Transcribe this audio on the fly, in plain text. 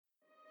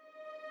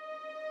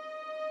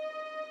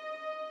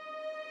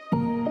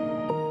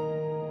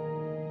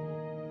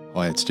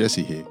Hi, it's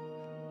Jesse here.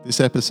 This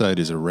episode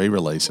is a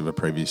re-release of a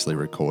previously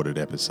recorded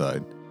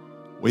episode.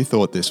 We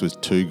thought this was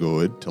too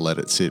good to let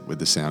it sit with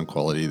the sound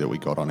quality that we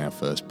got on our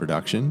first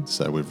production,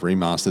 so we've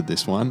remastered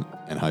this one,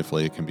 and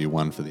hopefully it can be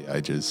one for the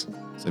ages.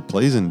 So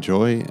please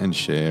enjoy and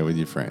share with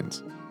your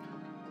friends.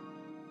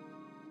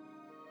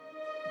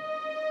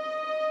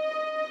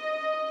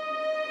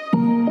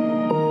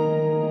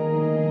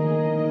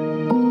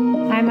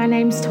 Hi, my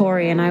name's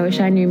Tori and I wish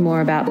I knew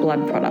more about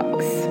blood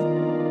products.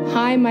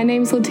 Hi, my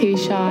name's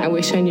Letitia. I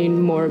wish I knew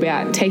more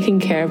about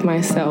taking care of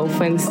myself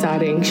when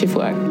starting shift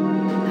work.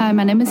 Hi,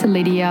 my name is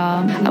Lydia.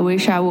 I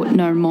wish I would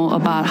know more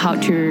about how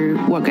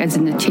to work as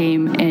in a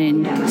team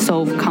and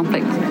solve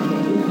conflict.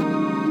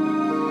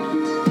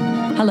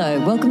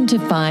 Hello, welcome to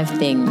 5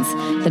 Things,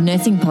 the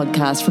nursing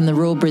podcast from the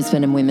Royal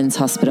Brisbane and Women's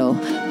Hospital.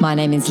 My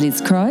name is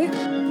Liz Crowe.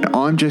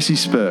 I'm Jesse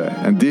Spur,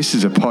 and this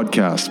is a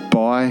podcast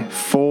by,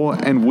 for,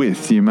 and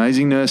with the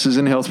amazing nurses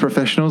and health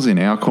professionals in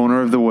our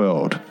corner of the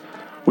world.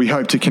 We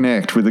hope to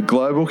connect with a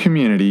global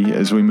community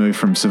as we move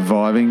from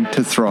surviving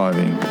to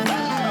thriving.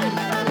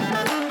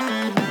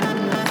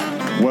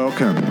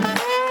 Welcome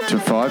to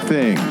 5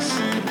 Things.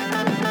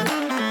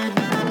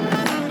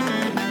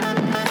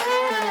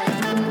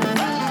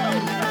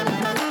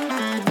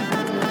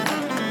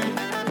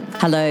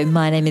 Hello,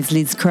 my name is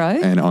Liz Crowe.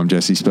 And I'm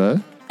Jesse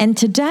Spur. And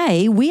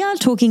today we are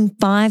talking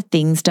 5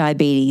 things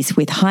diabetes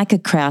with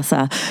Heike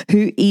Krausse,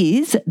 who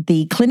is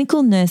the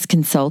clinical nurse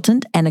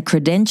consultant and a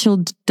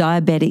credentialed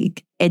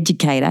diabetic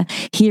educator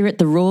here at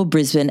the Royal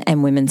Brisbane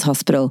and Women's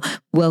Hospital.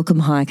 Welcome,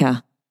 Heike.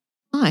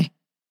 Hi.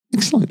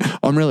 Excellent.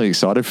 I'm really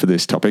excited for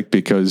this topic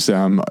because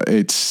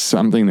it's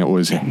something that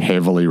was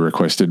heavily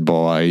requested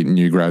by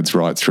new grads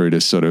right through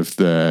to sort of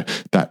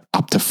that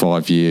up to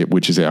 5 year,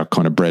 which is our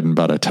kind of bread and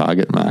butter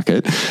target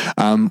market.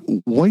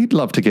 We'd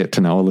love to get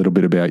to know a little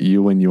bit about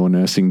you and your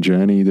nursing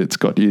journey that's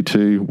got you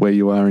to where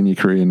you are in your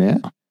career now.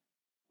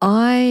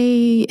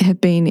 I have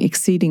been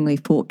exceedingly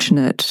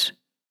fortunate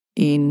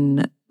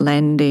in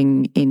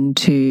landing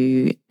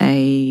into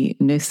a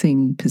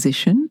nursing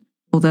position,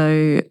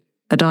 although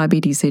a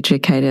diabetes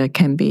educator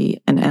can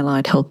be an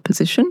allied health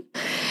position,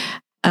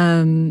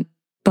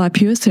 by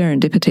pure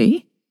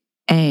serendipity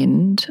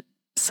and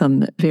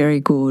some very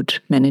good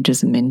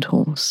managers and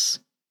mentors.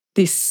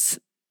 This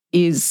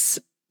is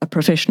a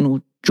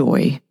professional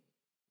joy.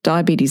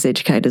 Diabetes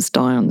educators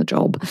die on the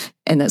job,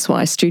 and that's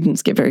why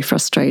students get very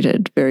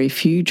frustrated. Very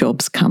few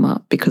jobs come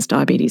up because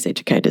diabetes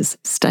educators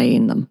stay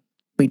in them.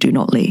 We do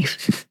not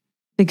leave.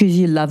 Because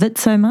you love it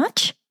so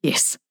much?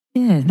 Yes.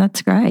 Yeah,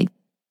 that's great.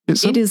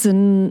 It's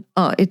an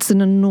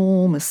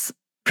enormous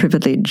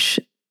privilege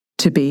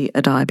to be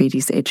a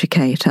diabetes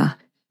educator.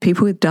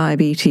 People with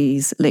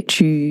diabetes let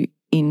you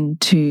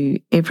into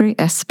every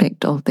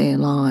aspect of their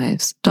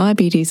lives.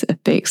 Diabetes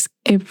affects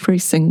every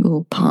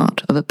single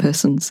part of a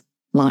person's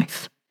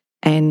life.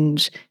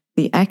 And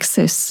the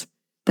access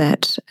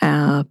that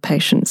our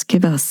patients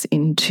give us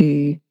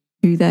into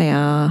who they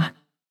are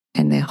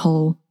and their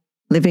whole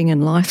living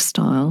and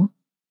lifestyle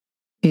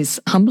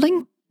is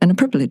humbling and a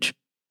privilege.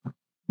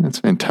 That's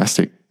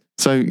fantastic.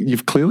 So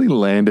you've clearly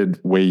landed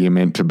where you're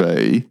meant to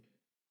be.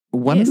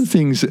 One of the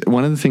things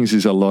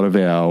is a lot of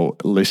our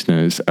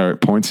listeners are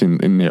at points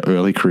in their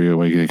early career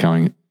where they're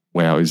going,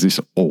 wow, is this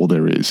all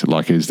there is?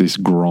 Like, is this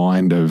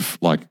grind of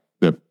like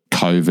the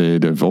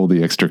COVID, of all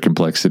the extra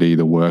complexity,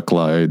 the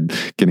workload,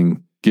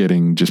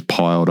 getting just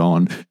piled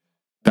on?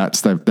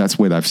 That's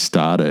where they've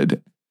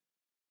started.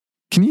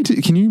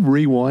 Can you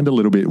rewind a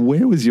little bit?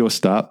 Where was your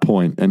start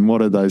point, and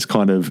what are those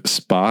kind of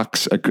spark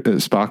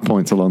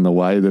points along the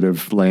way that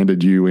have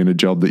landed you in a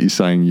job that you're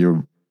saying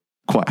you're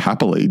quite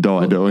happily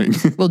doing?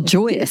 Well,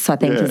 joyous, I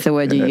think is the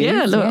word you use.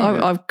 Yeah, look,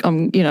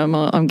 I'm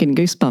getting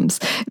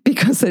goosebumps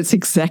because that's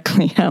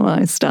exactly how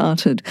I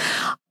started.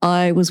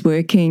 I was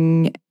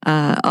working.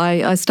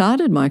 I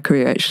started my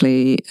career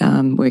actually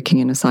working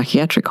in a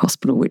psychiatric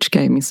hospital, which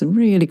gave me some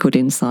really good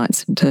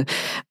insights into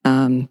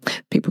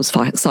people's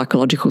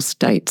psychological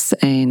states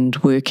and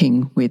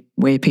working with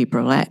where people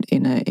are at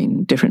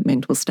in different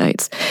mental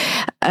states.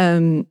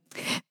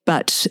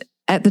 But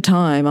at the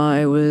time,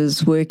 I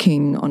was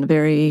working on a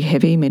very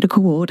heavy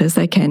medical ward, as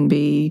they can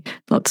be,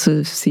 lots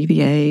of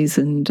CVAs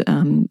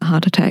and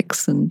heart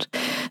attacks and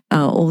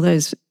all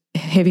those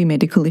heavy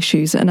medical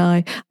issues. And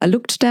I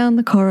looked down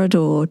the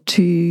corridor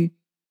to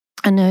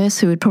a nurse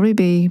who would probably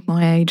be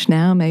my age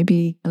now,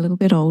 maybe a little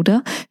bit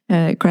older,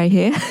 grey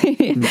hair.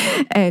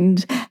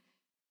 And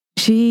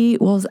she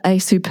was a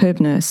superb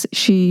nurse.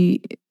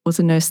 She was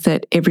a nurse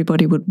that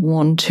everybody would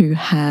want to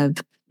have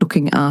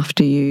looking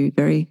after you,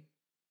 very,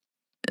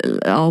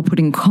 I'll put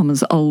in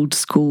commas, old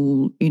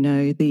school,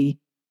 the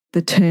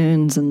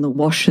turns and the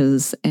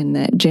washes and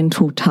that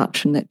gentle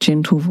touch and that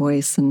gentle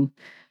voice, and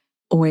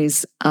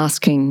always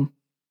asking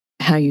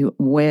how you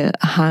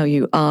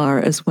are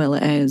as well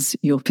as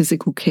your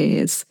physical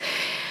cares.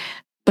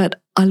 But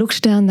I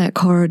looked down that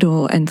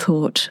corridor and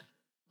thought,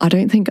 I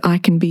don't think I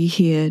can be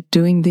here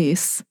doing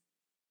this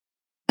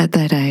at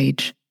that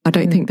age. I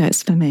don't think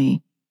that's for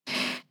me.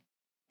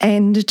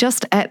 And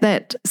just at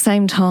that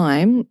same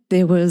time,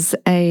 there was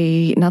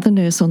another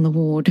nurse on the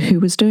ward who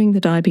was doing the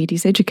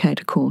diabetes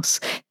educator course.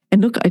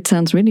 And look, it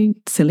sounds really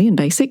silly and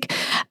basic,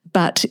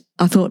 but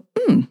I thought,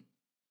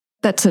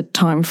 that's a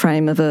time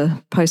frame of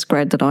a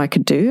postgrad that I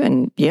could do.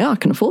 And yeah, I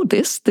can afford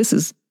this.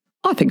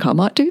 I think I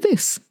might do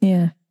this.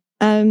 Yeah.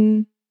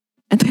 And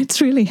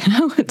that's really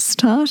how it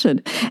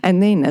started.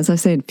 And then, as I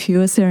said,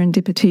 pure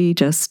serendipity,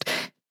 just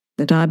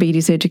the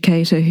diabetes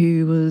educator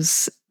who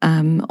was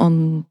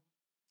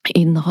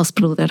in the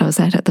hospital that I was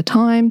at the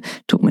time,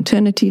 took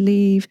maternity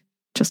leave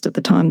just at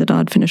the time that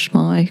I'd finished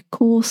my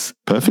course.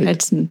 Perfect. I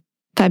had some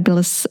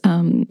fabulous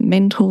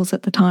mentors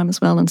at the time as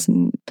well, and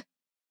some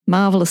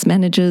marvellous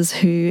managers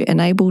who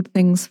enabled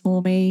things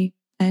for me.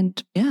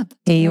 And yeah,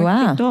 here you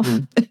are. Off.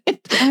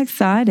 How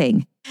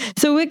exciting.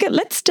 So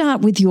let's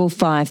start with your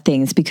 5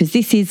 things, because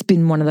this has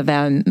been one of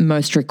our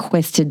most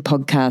requested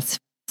podcasts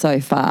so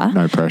far.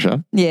 No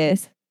pressure.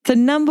 Yes. So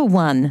number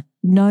 1,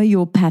 know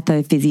your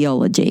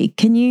pathophysiology.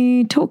 Can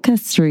you talk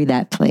us through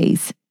that,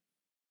 please?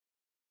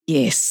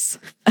 Yes.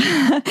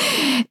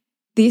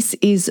 This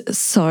is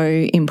so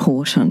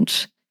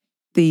important.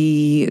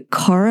 The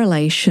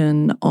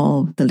correlation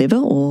of the liver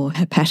or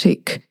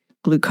hepatic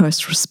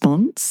glucose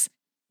response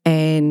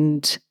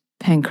and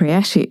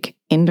pancreatic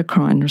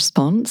endocrine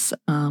response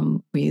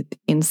with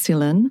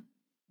insulin,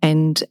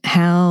 and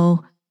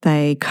how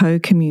they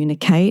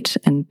co-communicate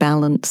and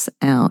balance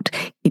out.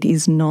 It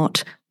is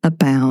not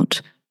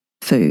about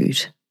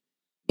food.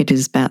 It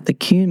is about the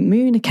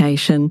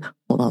communication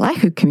or the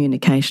lack of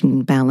communication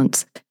and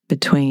balance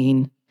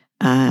between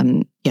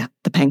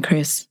the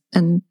pancreas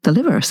and the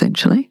liver,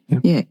 essentially.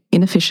 Yeah,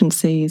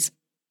 inefficiencies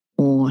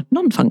or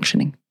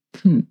non-functioning.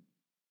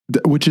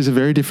 Which is a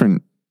very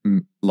different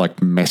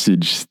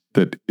message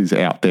that is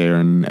out there,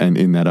 and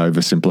in that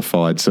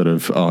oversimplified sort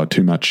of,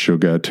 too much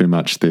sugar, too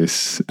much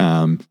this,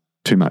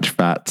 too much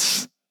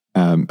fats.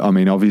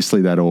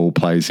 Obviously that all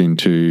plays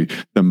into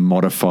the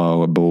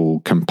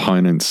modifiable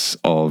components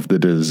of the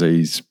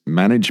disease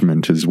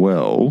management as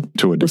well,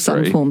 to a degree.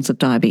 Some forms of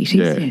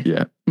diabetes.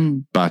 Yeah.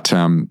 But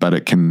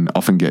it can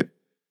often get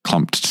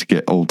clumped to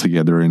get all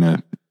together in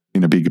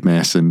a big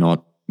mess and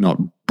not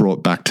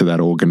brought back to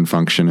that organ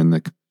function and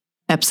the.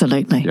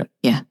 Absolutely.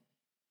 Yeah.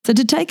 So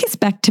to take us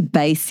back to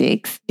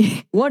basics,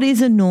 what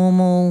is a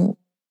normal,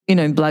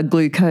 blood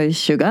glucose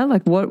sugar?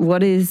 Like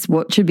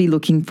what should be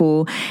looking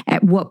for?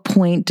 At what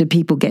point do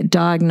people get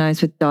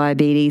diagnosed with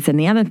diabetes? And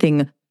the other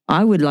thing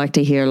I would like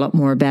to hear a lot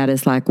more about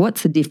is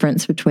what's the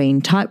difference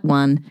between type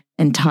 1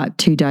 and type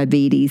 2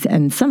 diabetes?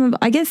 And some of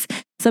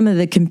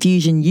the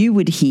confusion you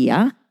would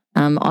hear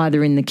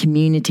either in the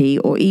community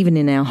or even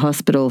in our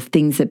hospital,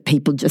 things that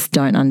people just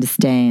don't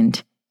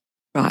understand.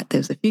 Right,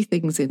 there's a few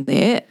things in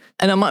there,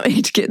 and I might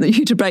need to get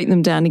you to break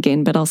them down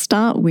again, but I'll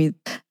start with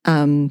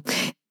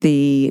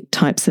the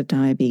types of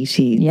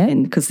diabetes,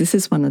 and because this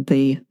is one of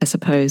the, I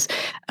suppose,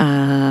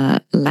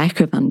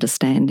 lack of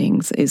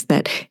understandings, is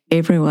that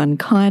everyone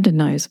kind of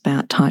knows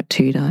about type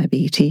 2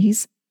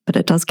 diabetes, but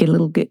it does get a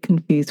little bit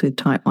confused with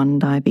type 1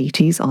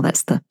 diabetes. Oh,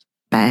 that's the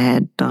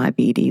bad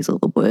diabetes or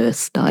the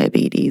worst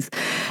diabetes.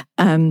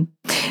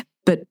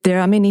 But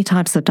there are many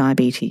types of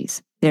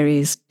diabetes. There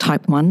is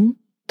type 1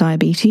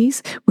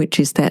 diabetes, which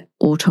is that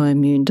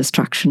autoimmune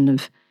destruction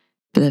of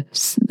the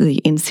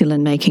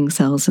insulin-making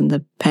cells in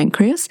the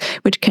pancreas,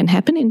 which can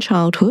happen in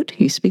childhood,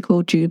 used to be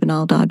called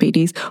juvenile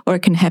diabetes, or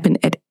it can happen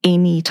at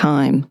any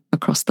time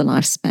across the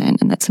lifespan,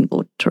 and that's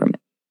important to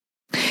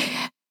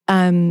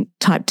remember.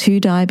 Type 2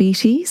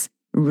 diabetes,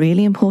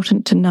 really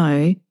important to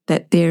know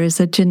that there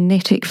is a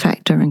genetic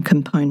factor and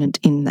component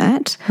in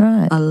that,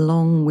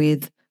 along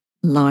with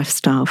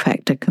lifestyle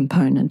factor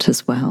component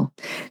as well.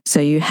 So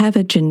you have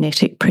a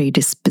genetic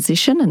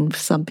predisposition, and for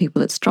some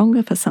people it's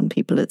stronger, for some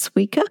people it's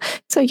weaker.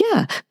 So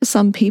for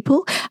some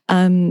people,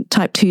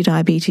 type 2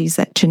 diabetes,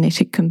 that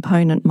genetic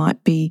component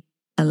might be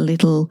a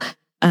little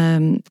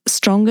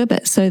stronger,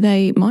 but so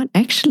they might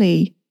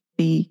actually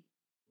be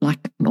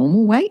like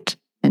normal weight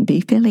and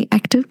be fairly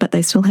active, but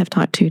they still have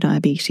type 2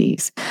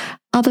 diabetes.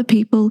 Other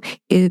people,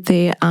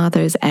 there are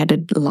those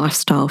added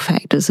lifestyle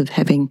factors of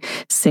having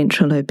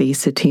central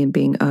obesity and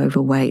being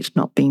overweight,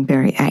 not being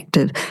very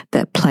active,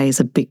 that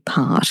plays a big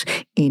part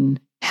in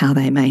how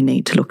they may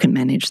need to look and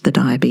manage the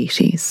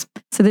diabetes.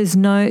 So there's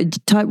no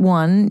type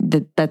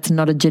 1, that's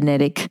not a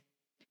genetic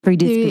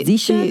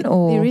predisposition?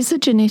 There is a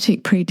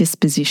genetic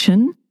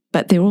predisposition,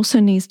 but there also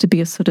needs to be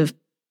a sort of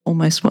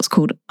almost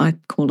I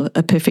call it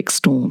a perfect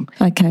storm.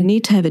 Okay. You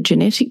need to have a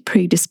genetic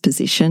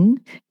predisposition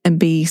and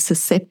be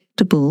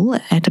susceptible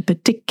at a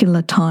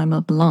particular time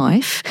of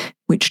life,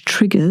 which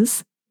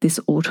triggers this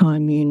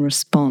autoimmune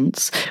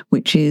response,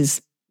 which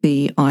is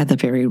either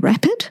very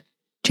rapid,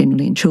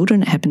 generally in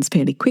children, it happens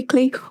fairly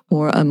quickly,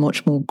 or a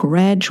much more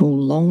gradual,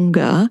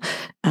 longer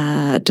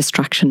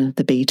destruction of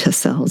the beta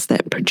cells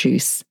that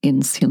produce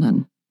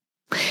insulin.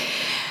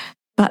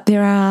 But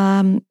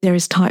there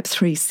is type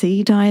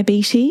 3C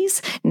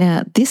diabetes.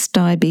 Now, this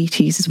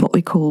diabetes is what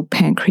we call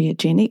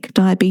pancreagenic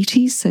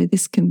diabetes. So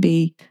this can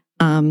be,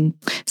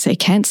 say,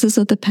 cancers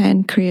of the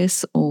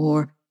pancreas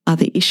or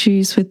other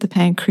issues with the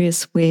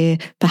pancreas where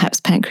perhaps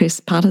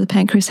part of the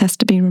pancreas has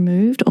to be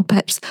removed, or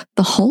perhaps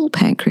the whole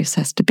pancreas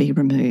has to be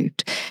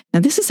removed. Now,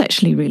 this is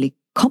actually really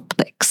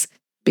complex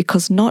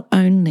because not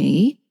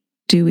only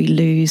do we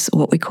lose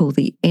what we call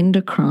the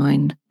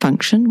endocrine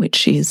function,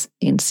 which is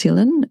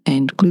insulin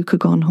and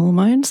glucagon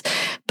hormones,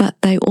 but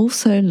they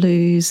also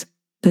lose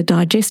the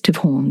digestive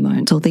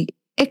hormones or the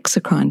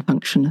exocrine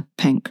function of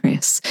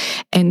pancreas.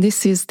 And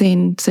this is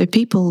then, so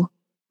people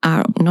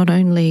are not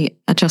only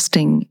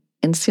adjusting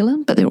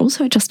insulin, but they're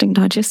also adjusting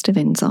digestive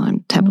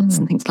enzyme tablets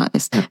and things like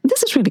this. And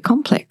this is really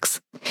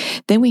complex.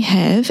 Then we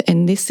have,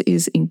 and this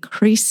is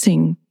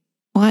increasing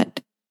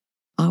quite,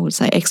 I would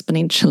say,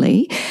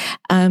 exponentially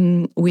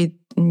with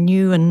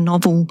new and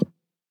novel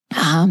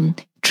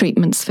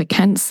treatments for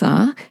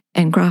cancer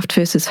and graft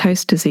versus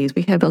host disease.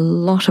 We have a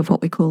lot of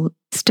what we call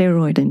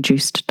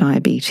steroid-induced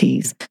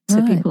diabetes.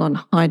 So people on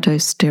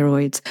high-dose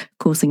steroids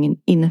causing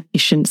an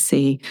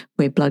inefficiency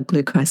where blood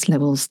glucose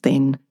levels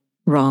then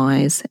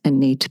rise and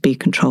need to be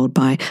controlled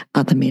by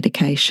other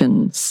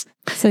medications.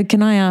 So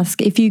can I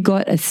ask, if you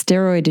got a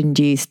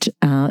steroid-induced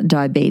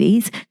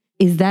diabetes,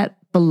 is that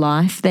for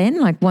life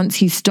then? Like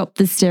once you stop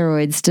the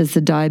steroids, does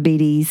the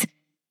diabetes,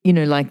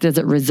 does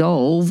it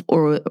resolve,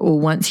 or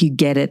once you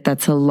get it,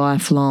 that's a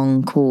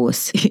lifelong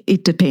course?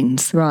 It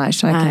depends.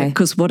 Right, okay.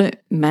 Because what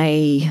it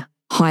may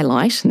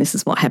highlight, and this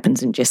is what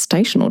happens in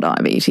gestational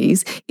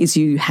diabetes, is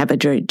you have a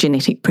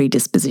genetic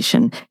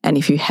predisposition. And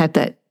if you have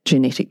that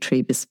genetic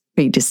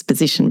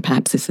predisposition,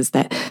 perhaps this is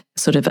that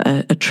sort of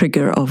a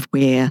trigger of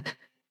where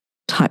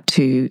type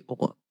 2,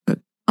 or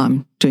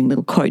I'm doing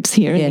little quotes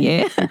here and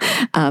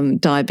there,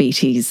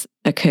 diabetes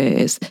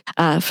occurs.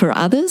 For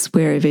others,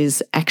 where it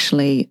is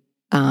actually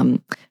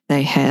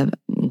they have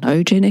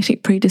no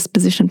genetic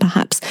predisposition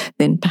perhaps,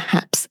 then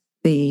perhaps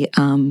the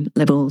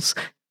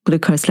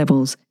glucose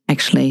levels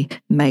actually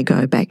may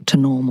go back to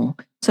normal.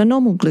 So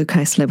normal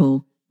glucose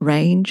level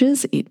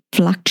ranges, it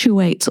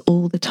fluctuates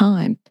all the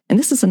time. And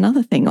this is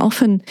another thing.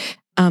 Often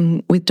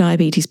with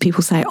diabetes,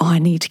 people say, I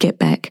need to get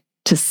back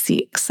to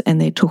 6,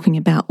 and they're talking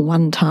about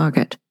one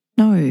target.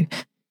 No,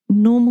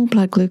 normal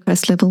blood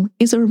glucose level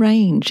is a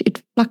range.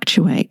 It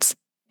fluctuates.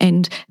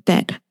 And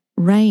that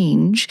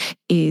range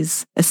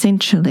is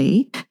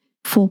essentially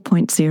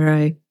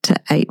 4.0 to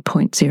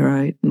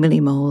 8.0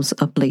 millimoles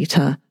of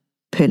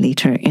per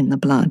litre in the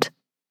blood.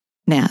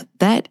 Now,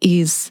 that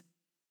is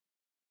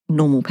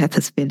normal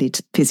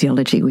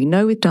pathophysiology. We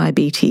know with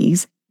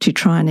diabetes, to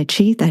try and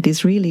achieve that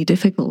is really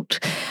difficult.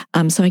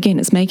 So again,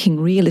 it's making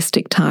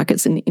realistic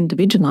targets and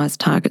individualised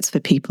targets for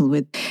people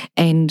with,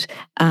 and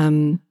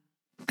the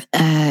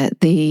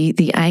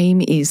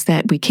aim is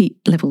that we keep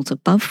levels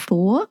above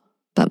 4,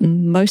 but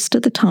most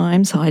of the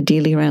time, so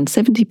ideally around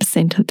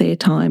 70% of their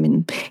time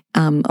in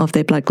of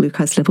their blood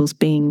glucose levels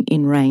being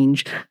in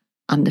range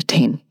under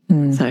 10.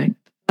 So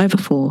over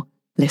 4,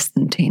 less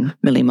than 10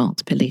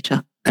 millimoles per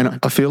litre. And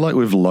I feel like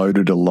we've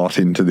loaded a lot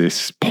into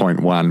this point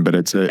 1, but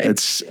it's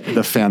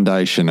the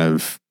foundation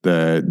of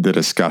the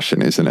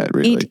discussion, isn't it,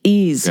 really? It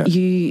is.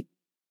 Yeah.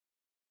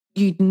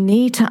 You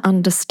need to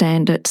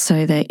understand it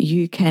so that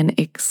you can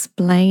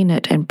explain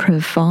it and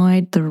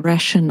provide the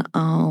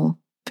rationale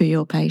for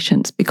your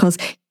patients. Because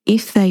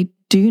if they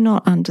do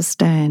not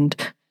understand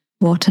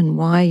what and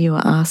why you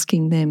are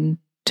asking them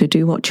to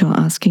do what you're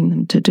asking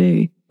them to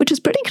do, which is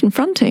pretty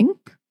confronting,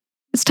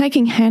 it's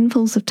taking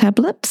handfuls of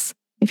tablets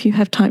if you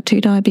have type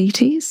 2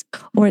 diabetes,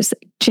 or it's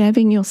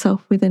jabbing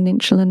yourself with an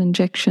insulin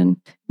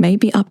injection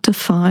maybe up to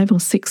 5 or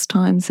 6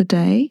 times a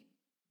day,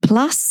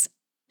 plus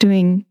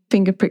doing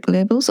finger prick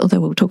levels, although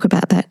we'll talk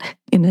about that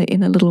in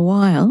a little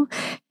while.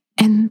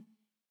 And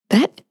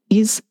that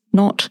is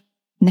not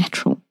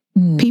natural.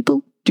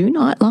 People do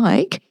not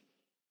like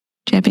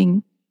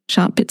jabbing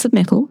sharp bits of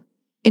metal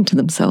into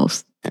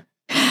themselves.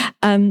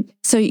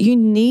 So you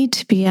need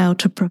to be able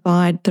to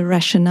provide the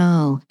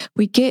rationale.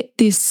 We get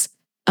this,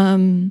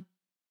 often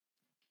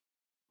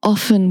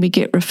we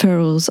get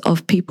referrals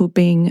of people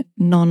being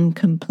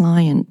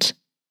non-compliant.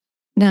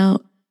 Now,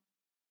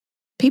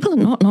 people are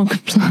not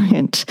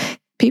non-compliant.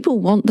 People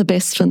want the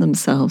best for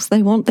themselves.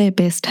 They want their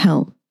best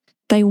health.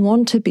 They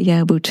want to be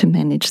able to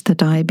manage the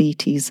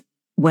diabetes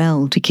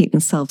well to keep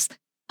themselves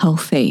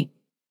healthy.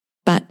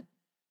 But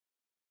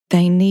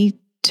they need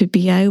to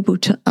be able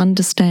to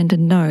understand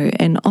and know.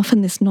 And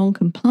often this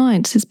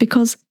non-compliance is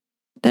because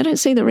they don't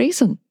see the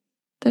reason.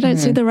 They don't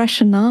see the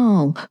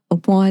rationale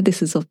of why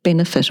this is of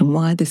benefit and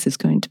why this is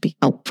going to be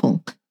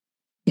helpful.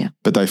 Yeah.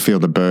 But they feel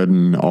the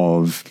burden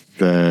of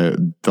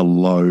the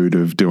load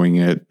of doing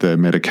it, the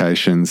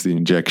medications, the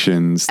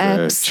injections,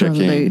 the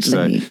check-ins.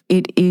 Absolutely.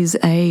 It is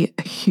a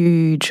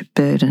huge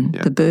burden,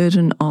 the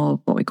burden of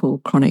what we call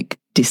chronic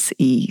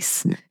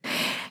dis-ease. Yeah.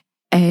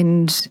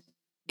 And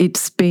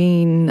it's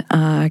been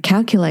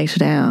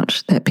calculated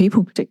out that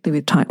people, particularly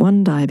with type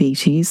 1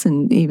 diabetes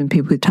and even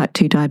people with type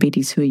 2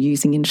 diabetes who are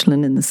using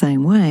insulin in the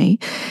same way,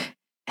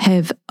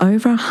 have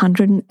over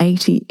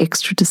 180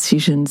 extra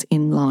decisions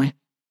in life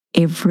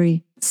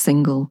every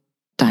single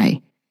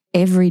day.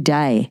 Every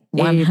day,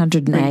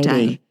 180. Every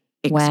day.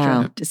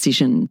 extra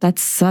decision.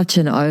 That's such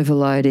an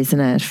overload, isn't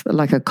it?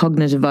 Like a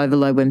cognitive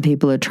overload when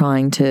people are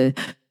trying to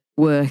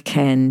work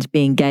and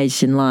be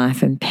engaged in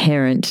life and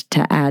parent,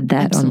 to add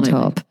that Absolutely.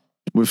 on top.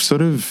 We've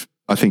sort of,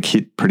 I think,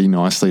 hit pretty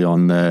nicely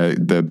on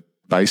the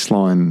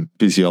baseline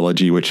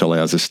physiology, which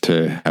allows us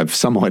to have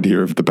some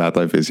idea of the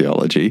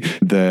pathophysiology,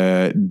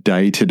 the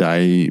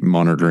day-to-day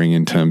monitoring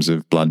in terms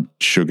of blood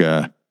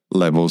sugar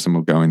levels, and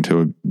we'll go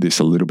into this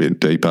a little bit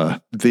deeper.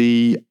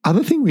 The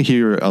other thing we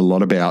hear a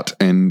lot about,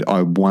 and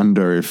I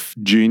wonder if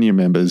junior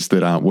members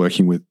that aren't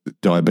working with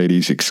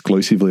diabetes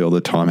exclusively all the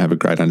time have a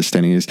great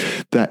understanding, is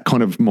that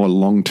kind of more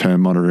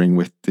long-term monitoring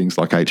with things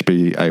like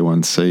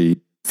HbA1c.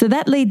 So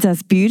that leads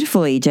us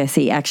beautifully,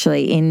 Jessie,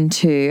 actually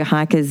into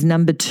Heike's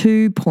number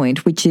 2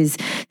 point, which is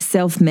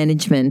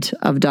self-management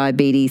of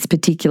diabetes,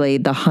 particularly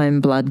the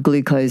home blood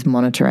glucose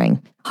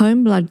monitoring.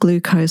 Home blood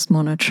glucose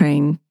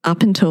monitoring,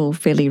 up until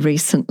fairly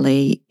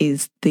recently,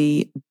 is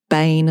the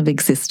bane of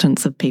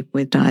existence of people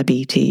with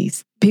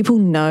diabetes. People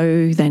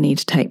know they need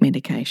to take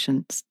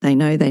medications. They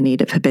know they need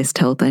it for best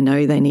health. They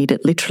know they need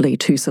it literally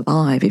to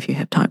survive if you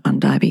have type 1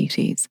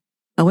 diabetes.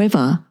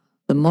 However,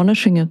 the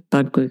monitoring of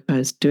blood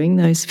glucose, doing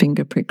those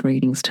finger prick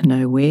readings to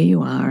know where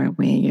you are and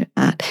where you're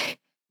at,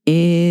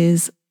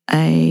 is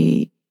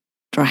a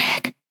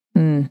drag.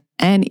 And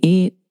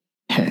it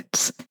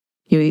hurts.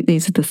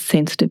 These are the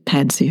sensitive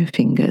pads of your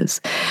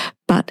fingers.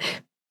 But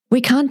we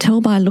can't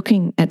tell by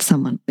looking at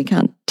someone. We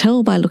can't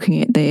tell by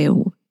looking at their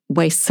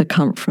waist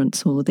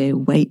circumference or their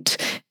weight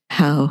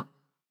how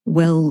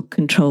well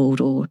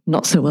controlled or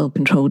not so well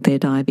controlled their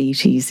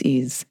diabetes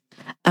is.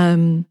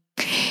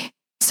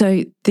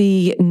 So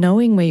the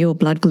knowing where your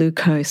blood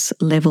glucose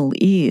level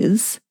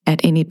is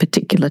at any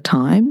particular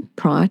time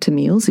prior to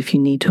meals, if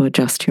you need to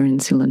adjust your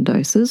insulin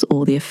doses,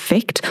 or the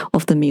effect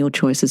of the meal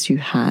choices you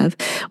have,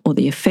 or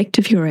the effect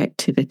of your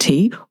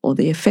activity, or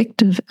the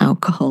effect of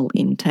alcohol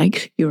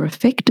intake, your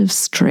effect of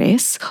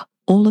stress,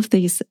 all of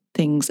these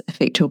things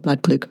affect your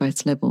blood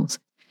glucose levels.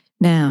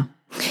 Now,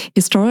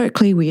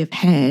 historically, we have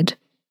had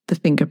the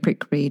finger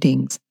prick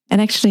readings, and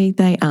actually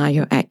they are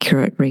your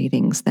accurate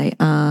readings. They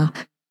are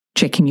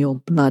checking your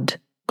blood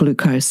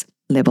glucose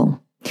level.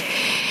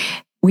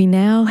 We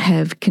now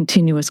have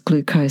continuous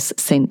glucose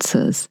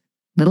sensors,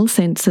 little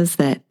sensors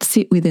that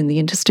sit within the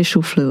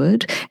interstitial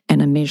fluid and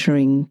are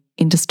measuring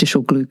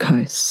interstitial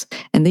glucose.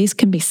 And these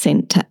can be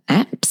sent to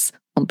apps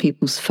on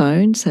people's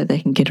phones so they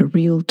can get a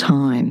real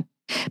time.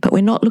 But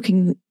we're not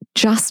looking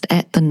just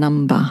at the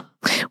number.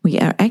 We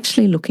are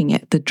actually looking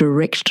at the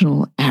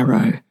directional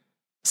arrow.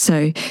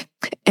 So,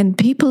 and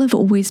people have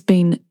always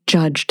been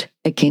judged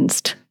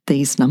against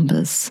these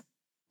numbers,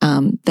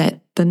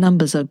 that the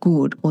numbers are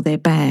good or they're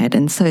bad.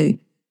 And so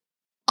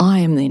I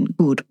am then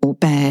good or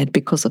bad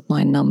because of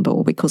my number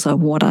or because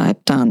of what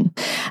I've done.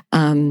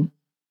 And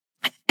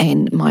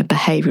my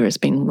behaviour has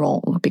been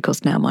wrong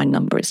because now my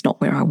number is not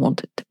where I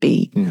want it to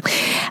be. Yeah.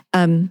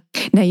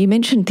 Now, you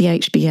mentioned the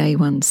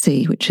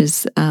HbA1c, which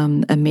is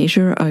a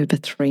measure over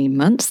 3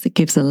 months that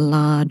gives a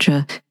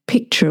larger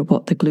picture of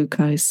what the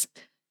glucose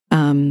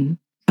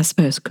I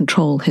suppose,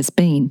 control has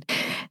been.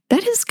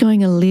 That is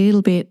going a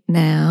little bit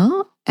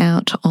now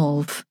out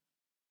of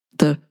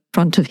the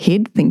front of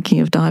head thinking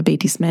of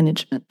diabetes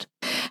management.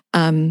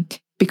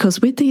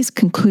 Because with these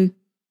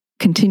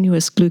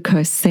continuous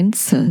glucose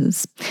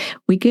sensors,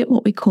 we get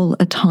what we call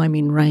a time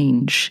in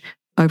range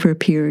over a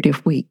period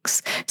of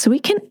weeks. So we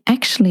can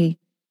actually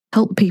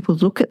help people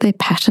look at their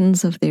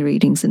patterns of their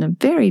readings in a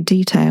very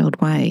detailed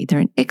way. They're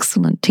an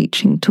excellent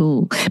teaching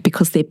tool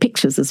because they're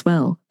pictures as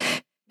well.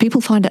 People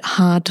find it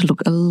hard to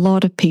look. A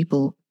lot of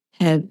people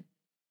have,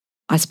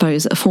 I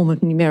suppose, a form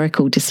of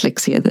numerical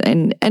dyslexia.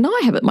 And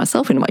I have it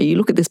myself in a way. You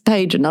look at this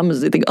page of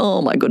numbers, you think,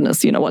 oh my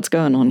goodness, you know, what's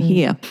going on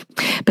here?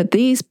 But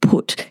these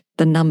put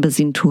the numbers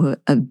into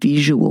a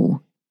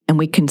visual and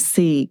we can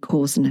see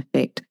cause and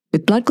effect.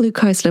 With blood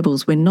glucose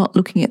levels, we're not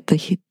looking at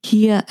the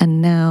here and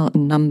now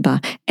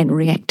number and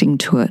reacting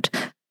to it.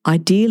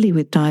 Ideally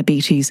with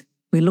diabetes,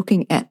 we're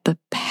looking at the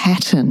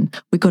pattern.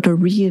 We've got a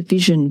rear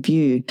vision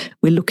view.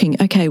 We're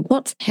looking, okay,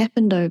 what's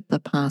happened over the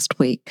past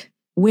week?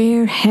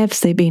 Where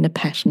has there been a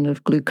pattern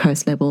of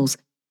glucose levels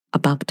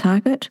above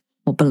target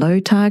or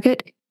below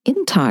target,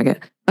 in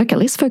target? Okay,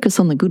 let's focus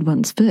on the good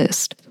ones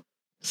first.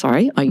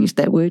 Sorry, I used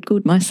that word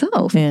good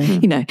myself. Yeah.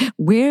 You know,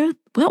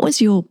 what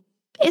was your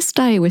best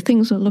day where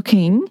things were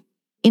looking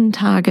in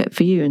target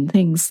for you and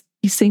things,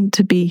 you seem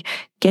to be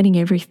getting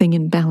everything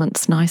in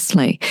balance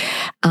nicely.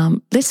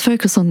 Let's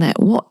focus on that,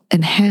 what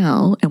and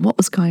how and what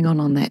was going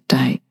on that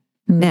day.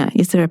 Now,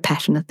 is there a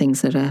pattern of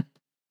things that are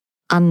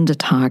under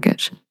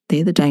target?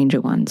 They're the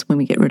danger ones. When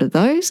we get rid of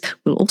those,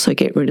 we'll also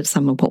get rid of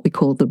some of what we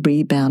call the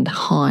rebound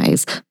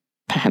highs,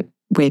 perhaps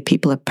where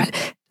people are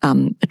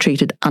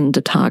treated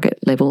under target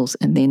levels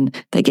and then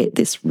they get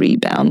this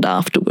rebound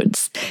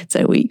afterwards.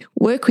 So we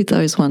work with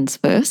those ones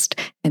first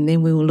and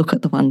then we will look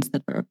at the ones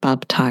that are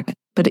above target.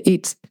 But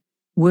it's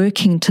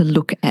working to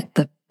look at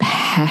the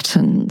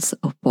patterns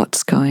of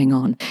what's going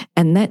on.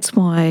 And that's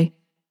why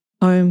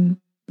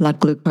home blood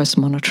glucose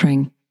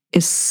monitoring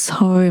is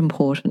so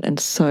important and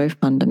so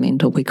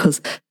fundamental, because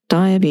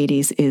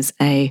diabetes is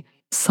a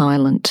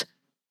silent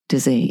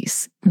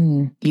disease.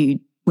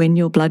 When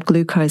your blood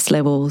glucose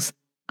levels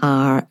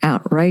are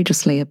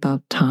outrageously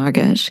above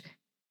target,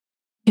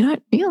 you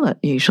don't feel it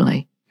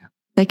usually.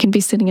 They can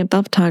be sitting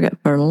above target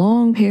for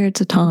long periods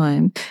of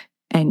time,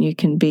 and you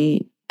can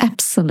be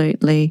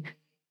absolutely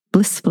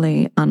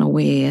blissfully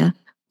unaware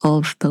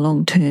of the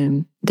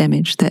long-term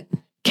damage that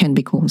can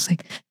be causing.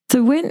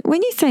 So when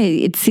you say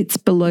it sits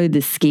below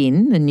the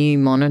skin, the new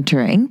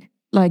monitoring,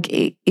 like,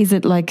 is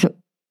it like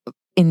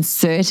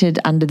inserted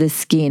under the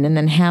skin, and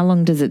then how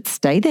long does it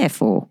stay there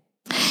for?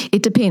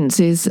 It depends.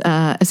 There's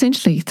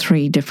essentially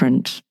 3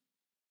 different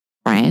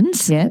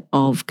brands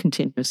of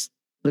continuous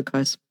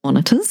glucose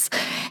monitors.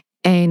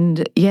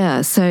 And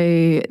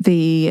so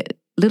the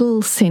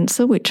little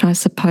sensor, which I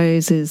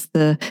suppose is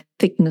the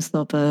thickness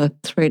of a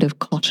thread of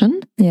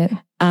cotton,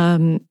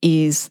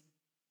 is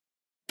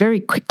very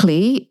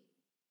quickly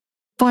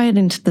fired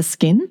into the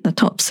skin, the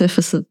top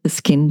surface of the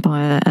skin,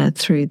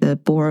 through the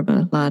bore of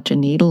a larger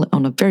needle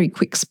on a very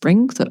quick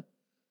spring. So it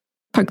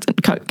pokes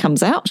and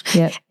comes out.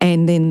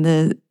 And then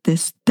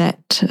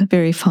that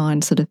very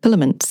fine sort of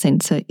filament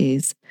sensor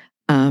is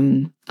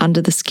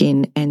under the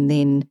skin, and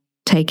then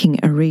taking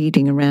a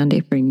reading around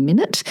every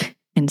minute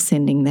and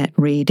sending that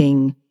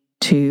reading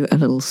to a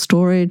little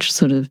storage,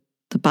 sort of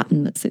the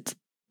button that sits,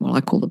 well,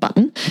 I call the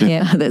button,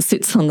 that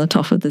sits on the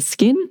top of the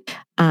skin,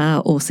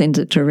 or sends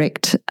it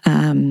direct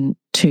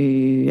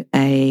to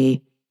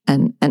an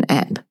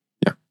app.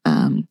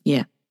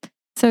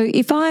 So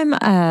if I'm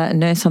a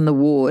nurse on the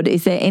ward,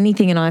 is there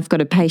anything, and I've got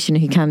a patient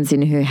who comes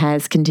in who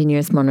has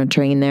continuous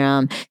monitoring in their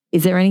arm,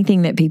 is there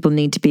anything that people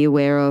need to be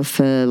aware of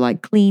for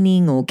like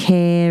cleaning or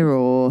care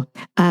or?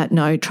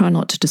 No, try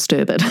not to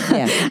disturb it.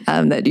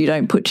 That you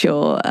don't put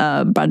your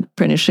blood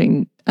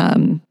pressure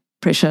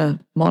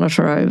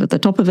monitor over the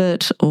top of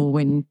it, or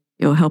when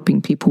you're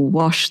helping people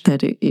wash,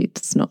 that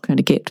it's not going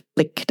to get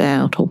flicked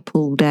out or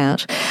pulled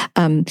out.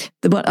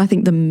 What I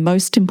think the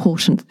most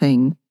important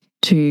thing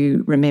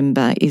to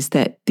remember is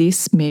that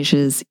this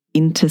measures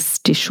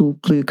interstitial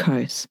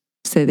glucose.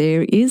 So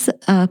there is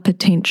a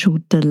potential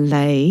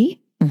delay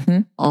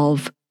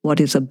of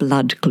what is a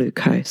blood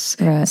glucose.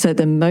 Right. So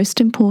the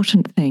most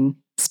important thing,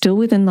 still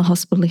within the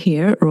hospital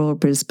here at Royal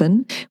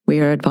Brisbane, we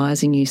are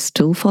advising you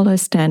still follow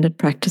standard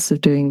practice of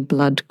doing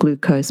blood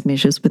glucose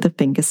measures with a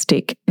finger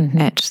stick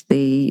at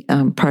the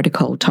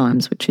protocol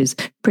times, which is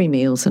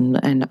pre-meals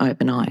and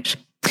overnight.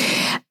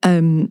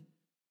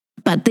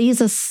 But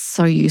these are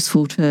so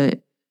useful to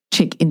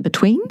check in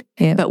between.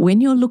 But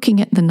when you're looking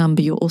at the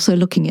number, you're also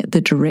looking at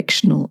the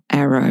directional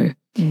arrow.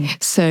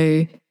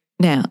 So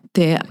now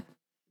these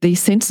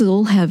sensors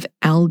all have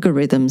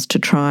algorithms to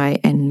try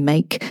and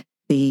make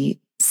the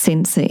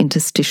sensor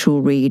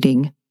interstitial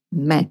reading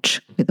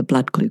match with a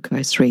blood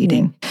glucose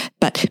reading.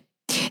 But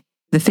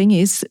the thing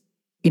is,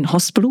 in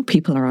hospital,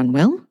 people are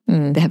unwell.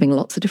 They're having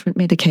lots of different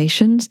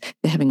medications.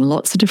 They're having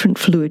lots of different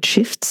fluid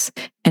shifts.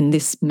 And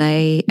this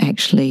may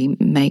actually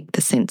make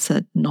the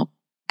sensor not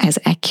as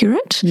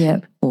accurate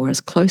or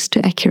as close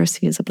to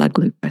accuracy as a blood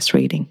glucose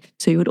reading.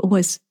 So you would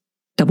always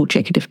double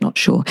check it if not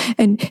sure.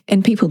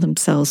 And people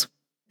themselves,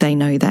 they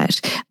know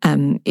that.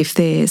 If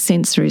their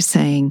sensor is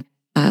saying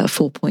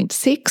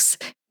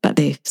 4.6, but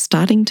they're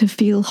starting to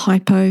feel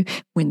hypo,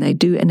 when they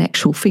do an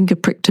actual finger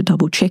prick to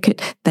double check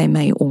it, they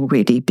may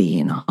already be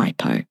in a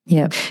hypo.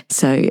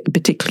 So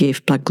particularly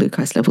if blood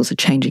glucose levels are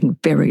changing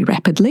very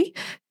rapidly,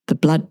 the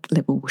blood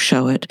level will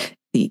show it.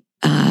 The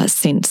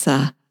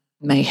sensor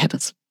may have a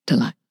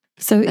delay.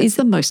 So that's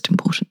the most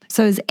important thing.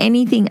 So is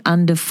anything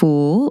under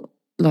 4,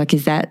 like,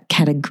 is that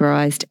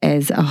categorized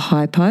as a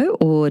hypo,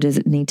 or does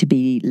it need to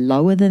be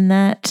lower than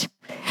that?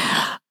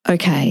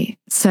 Okay,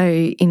 so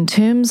in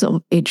terms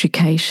of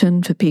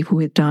education for people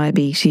with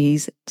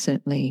diabetes,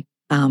 certainly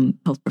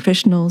health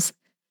professionals,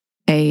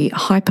 a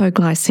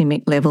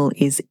hypoglycemic level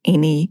is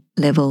any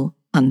level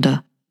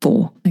under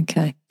 4.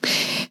 Okay.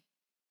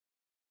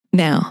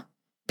 Now,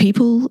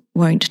 people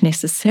won't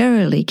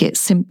necessarily get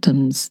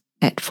symptoms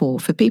at 4.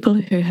 For people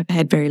who have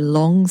had very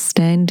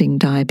long-standing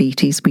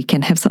diabetes, we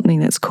can have something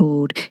that's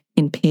called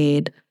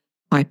impaired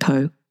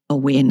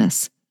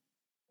hypo-awareness.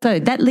 So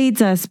that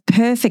leads us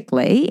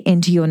perfectly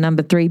into your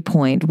number 3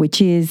 point,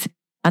 which is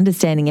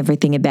understanding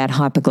everything about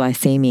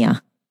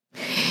hypoglycemia.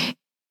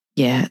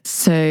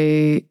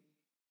 So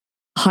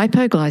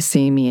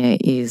hypoglycemia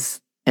is,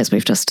 as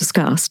we've just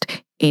discussed,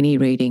 any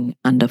reading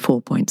under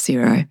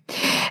 4.0.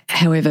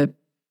 However,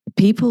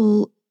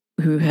 people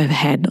who have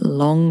had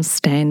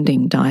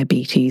long-standing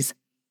diabetes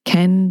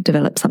can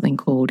develop something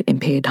called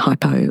impaired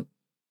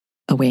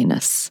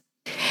hypo-awareness.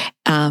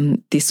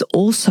 This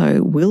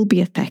also will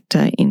be a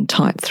factor in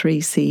type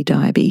 3C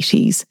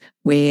diabetes,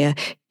 where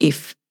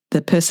if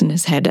the person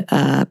has had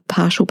a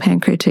partial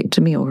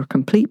pancreatectomy or a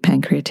complete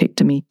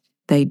pancreatectomy,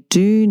 they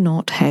do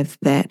not have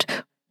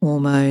that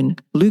hormone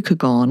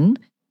glucagon.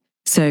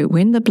 So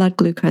when the blood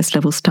glucose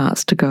level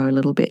starts to go a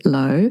little bit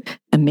low,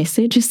 a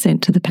message is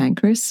sent to the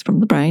pancreas from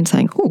the brain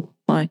saying, oh,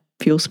 my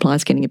fuel supply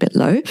is getting a bit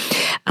low.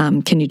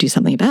 Can you do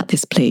something about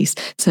this, please?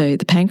 So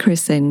the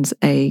pancreas sends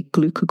a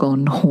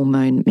glucagon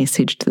hormone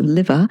message to the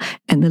liver,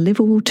 and the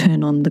liver will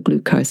turn on the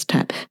glucose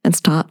tap and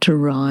start to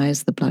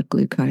rise the blood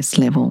glucose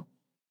level.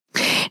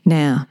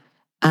 Now,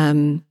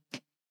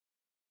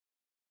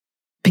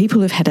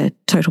 people who've had a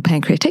total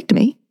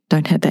pancreatectomy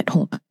don't have that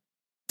hormone.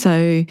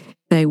 So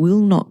they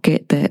will not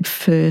get that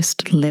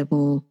first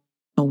level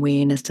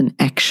awareness and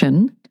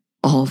action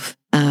of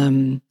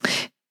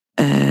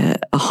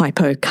a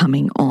hypo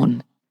coming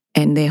on.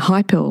 And their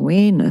hypo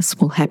awareness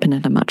will happen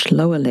at a much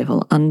lower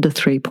level, under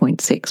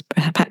 3.6,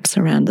 perhaps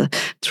around the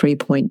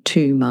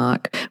 3.2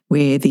 mark,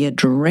 where the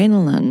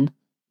adrenaline,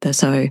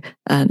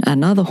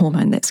 another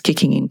hormone that's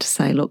kicking in to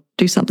say, look,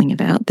 do something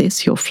about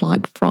this, your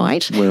flight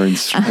fright. We're in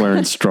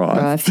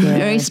strife.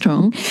 Very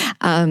strong.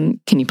 Can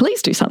you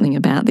please do something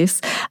about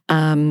this?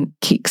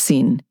 Kicks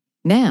in.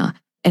 Now,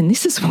 and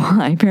this is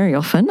why very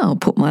often, I'll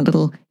put my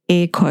little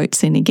air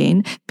quotes in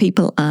again,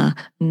 people are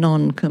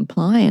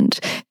non-compliant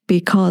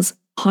because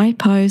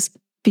hypos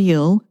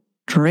feel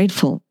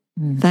dreadful.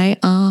 They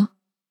are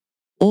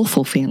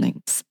awful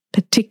feelings,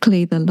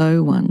 particularly the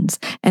low ones,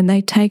 and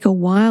they take a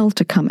while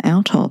to come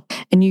out of.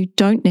 And you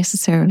don't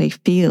necessarily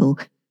feel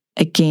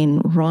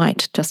again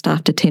right just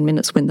after 10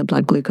 minutes when the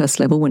blood glucose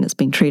level, when it's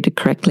been treated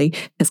correctly,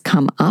 has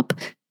come up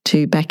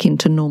to back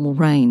into normal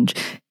range.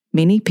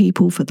 Many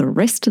people for the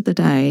rest of the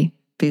day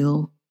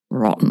feel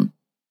rotten.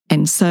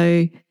 And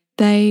so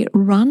they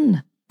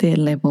run their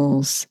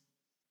levels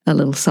a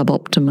little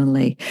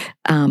suboptimally,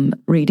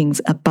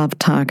 readings above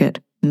target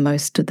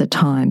most of the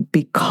time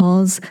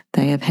because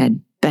they have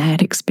had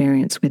bad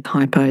experience with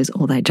hypos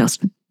or they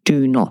just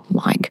do not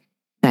like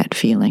that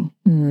feeling.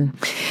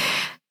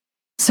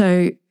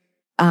 So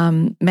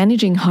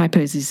managing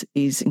hypos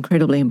is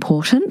incredibly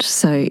important.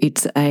 So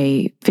it's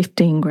a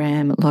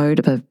 15-gram load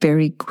of a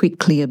very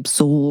quickly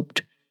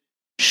absorbed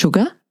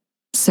sugar.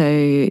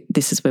 So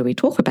this is where we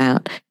talk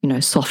about,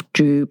 soft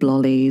jube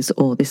lollies,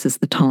 or this is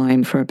the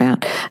time for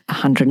about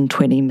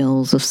 120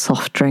 mils of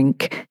soft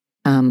drink.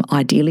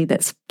 Ideally,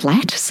 that's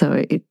flat,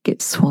 so it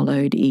gets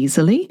swallowed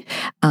easily.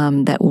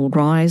 That will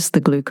rise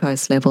the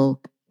glucose level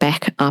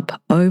back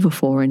up over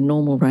 4 in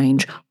normal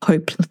range,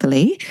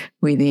 hopefully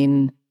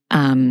within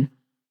 10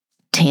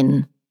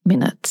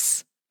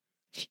 minutes.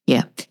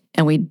 Yeah,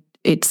 and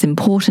it's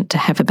important to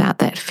have about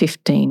that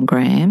 15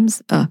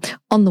 grams.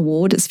 On the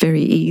ward, it's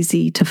very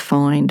easy to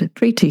find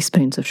 3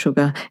 teaspoons of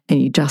sugar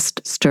and you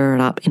just stir it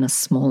up in a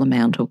small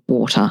amount of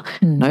water.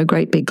 No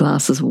great big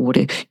glasses of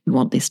water. You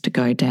want this to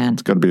go down.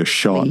 It's got to be a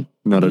shot,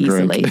 not a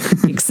drink.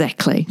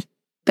 Exactly.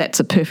 That's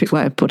a perfect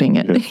way of putting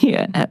it.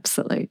 Yeah,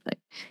 absolutely.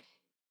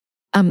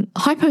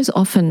 Hypos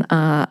often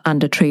are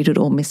undertreated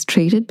or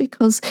mistreated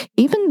because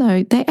even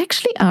though they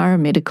actually are a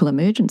medical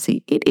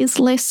emergency, it is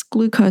less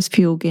glucose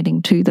fuel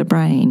getting to the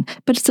brain,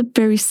 but it's a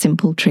very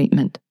simple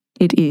treatment.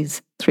 It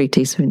is 3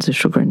 teaspoons of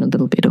sugar and a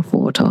little bit of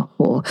water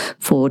or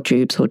 4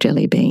 tubes or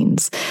jelly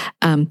beans.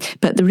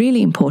 But the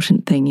really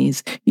important thing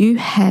is you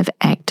have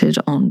acted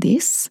on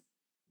this.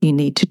 You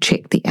need to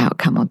check the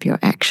outcome of your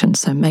action.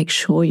 So make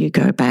sure you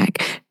go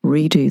back,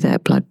 redo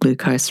that blood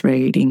glucose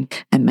reading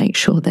and make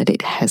sure that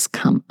it has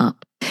come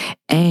up.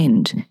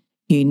 And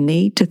you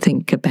need to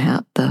think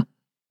about the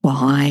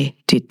why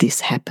did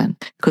this happen?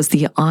 Because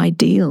the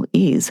ideal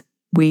is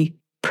we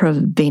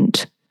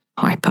prevent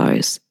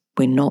hypos.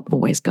 We're not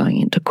always going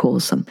in to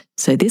cause them.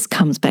 So this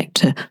comes back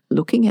to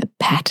looking at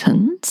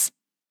patterns,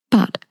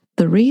 but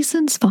the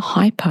reasons for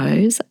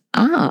hypos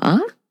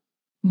are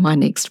my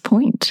next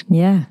point.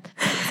 Yeah.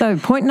 So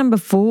point number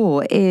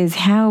 4 is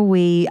how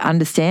we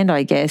understand,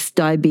 I guess,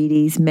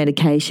 diabetes,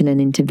 medication and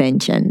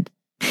intervention.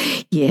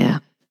 Yeah.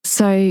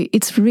 So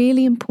it's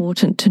really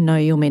important to know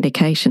your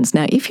medications.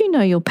 Now, if you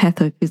know your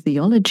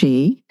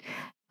pathophysiology,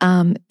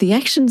 the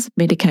actions of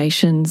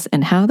medications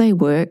and how they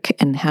work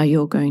and how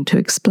you're going to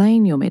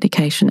explain your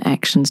medication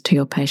actions to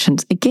your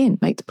patients, again,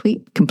 makes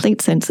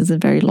complete sense and is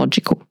very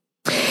logical.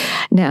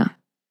 Now,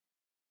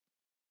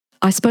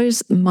 I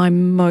suppose my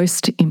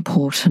most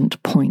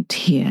important point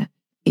here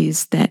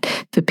is that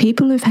for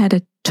people who've had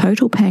a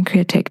total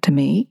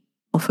pancreatectomy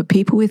or for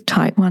people with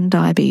type 1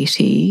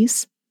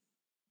 diabetes,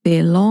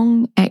 their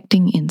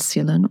long-acting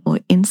insulin or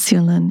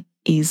insulin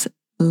is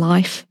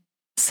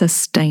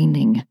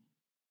life-sustaining.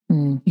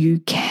 You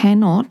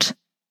cannot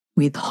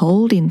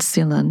withhold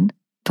insulin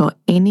for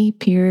any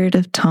period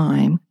of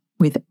time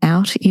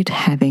without it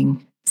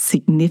having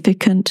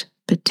significant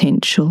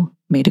potential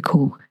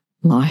medical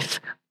life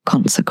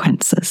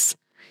consequences.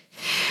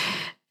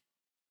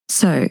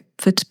 So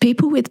for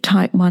people with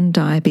type 1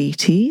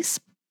 diabetes,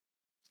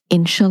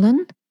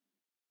 insulin,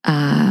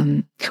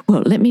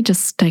 let me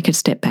just take a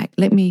step back.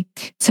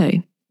 So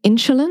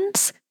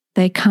insulins,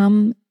 they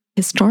come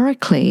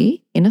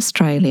historically in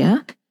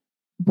Australia,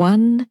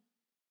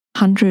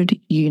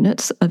 100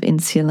 units of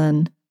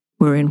insulin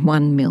were in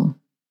 1 ml.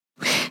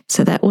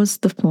 So that was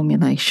the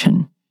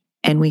formulation.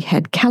 And we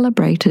had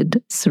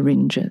calibrated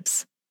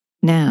syringes.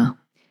 Now,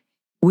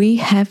 we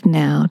have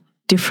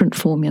different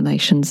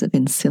formulations of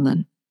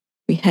insulin.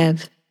 We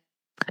have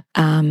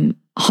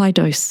high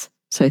dose,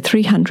 so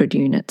 300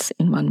 units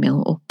in 1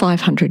 ml or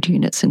 500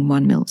 units in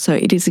 1 ml. So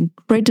it is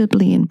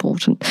incredibly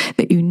important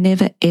that you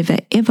never, ever,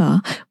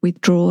 ever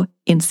withdraw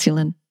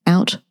insulin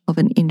out of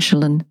an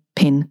insulin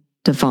pen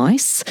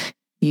device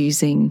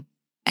using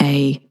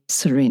a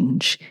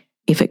syringe.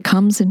 If it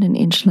comes in an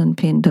insulin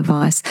pen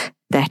device,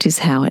 that is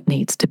how it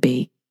needs to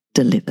be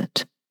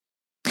delivered.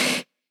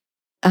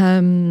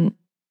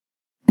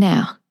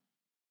 Now,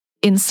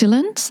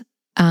 insulins,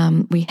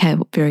 we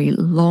have very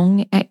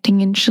long-acting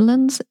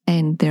insulins,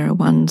 and there are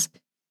ones,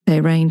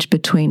 they range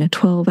between a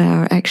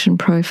 12-hour action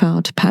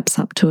profile to perhaps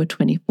up to a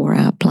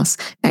 24-hour plus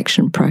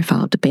action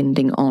profile,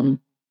 depending on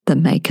the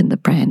make and the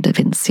brand of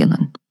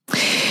insulin.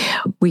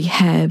 We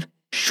have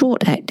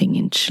short-acting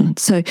insulin.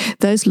 So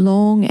those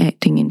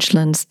long-acting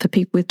insulins for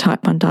people with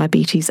type 1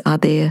 diabetes are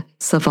their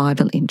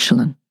survival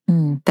insulin.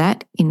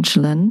 That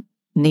insulin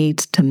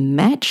needs to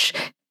match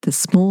the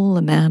small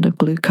amount of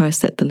glucose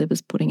that the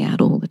liver's putting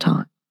out all the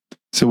time.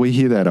 So we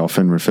hear that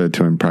often referred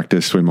to in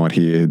practice. We might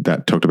hear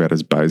that talked about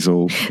as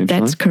basal insulin.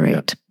 That's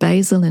correct. Yeah.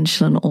 Basal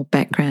insulin or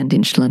background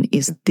insulin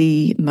is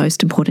the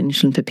most important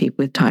insulin for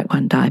people with type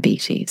 1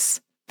 diabetes.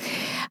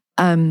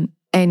 And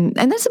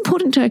that's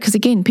important to know because,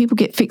 again, people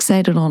get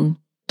fixated on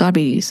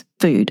diabetes,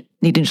 food,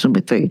 need insulin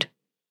with food.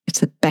 It's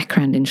the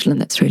background insulin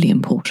that's really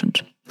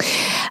important.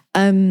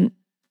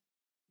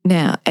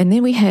 Now, and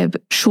then we have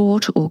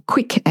short or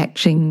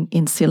quick-acting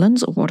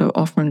insulins, or what are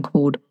often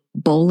called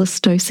bolus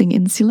dosing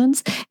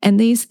insulins. And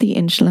these are the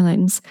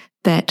insulins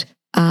that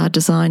are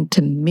designed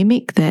to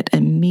mimic that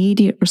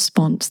immediate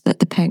response that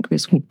the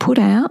pancreas will put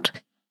out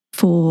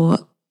for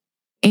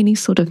any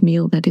sort of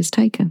meal that is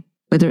taken,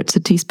 whether it's a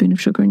teaspoon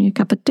of sugar in your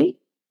cup of tea,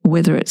 or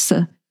whether it's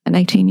an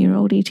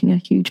 18-year-old eating a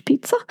huge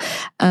pizza.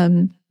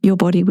 Your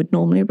body would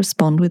normally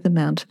respond with the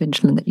amount of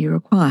insulin that you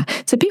require.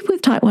 So people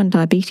with type 1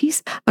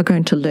 diabetes are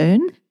going to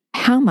learn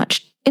how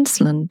much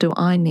insulin do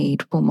I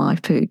need for my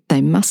food.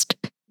 They must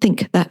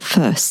think that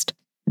first.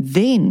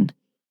 Then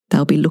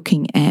they'll be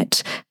looking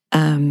at,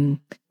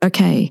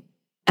 okay,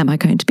 am I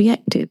going to be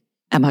active?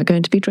 Am I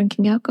going to be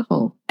drinking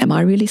alcohol? Am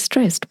I really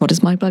stressed? What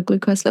is my blood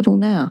glucose level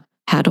now?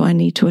 How do I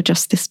need to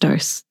adjust this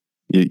dose?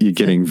 You're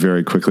getting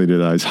very quickly to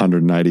those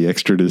 180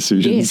 extra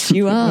decisions. Yes,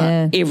 you are.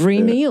 Yeah. Every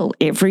meal,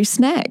 every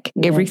snack,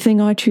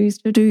 everything I choose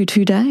to do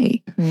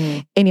today.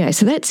 Anyway,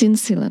 so that's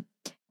insulin.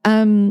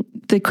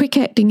 The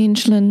quick-acting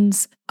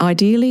insulins,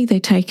 ideally, they're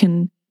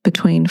taken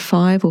between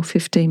 5 or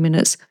 15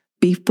 minutes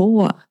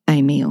before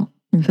a meal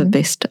for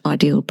best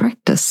ideal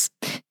practice.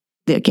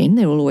 Again,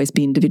 there will always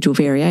be individual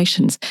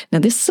variations. Now,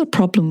 this is a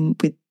problem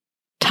with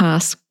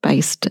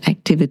task-based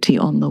activity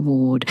on the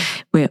ward,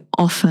 where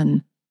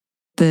often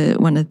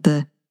one of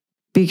the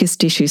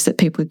biggest issues that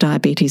people with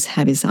diabetes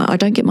have is I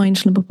don't get my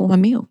insulin before my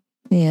meal.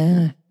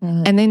 Yeah.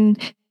 And then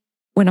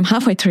when I'm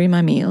halfway through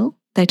my meal,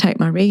 they take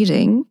my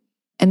reading,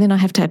 and then I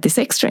have to have this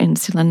extra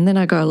insulin, and then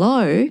I go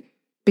low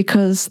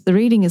because the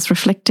reading is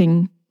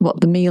reflecting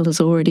what the meal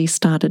has already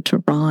started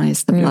to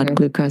rise, the blood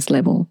glucose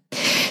level.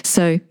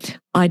 So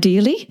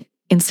ideally,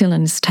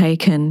 insulin is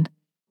taken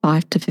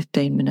 5 to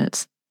 15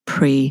 minutes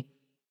pre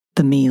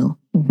the meal.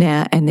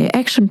 Now, and their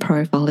action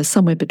profile is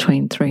somewhere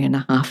between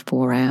 3.5,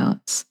 4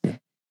 hours.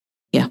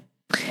 Yeah.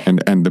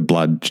 And the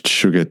blood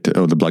sugar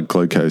or the blood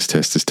glucose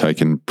test is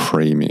taken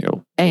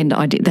pre-meal. And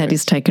that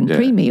is taken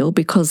pre-meal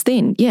because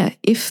then,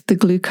 if the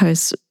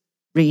glucose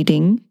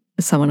reading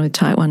for someone with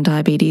type 1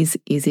 diabetes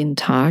is in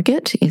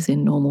target, is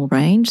in normal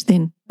range,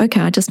 then,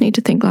 okay, I just need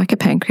to think like a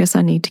pancreas.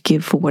 I need to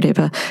give for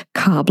whatever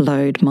carb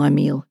load my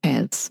meal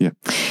has. Yeah.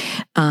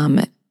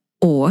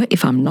 Or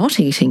if I'm not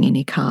eating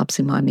any carbs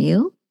in my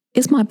meal,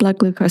 is my blood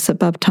glucose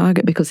above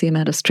target because the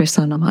amount of stress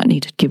on I might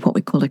need to give what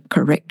we call a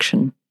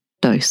correction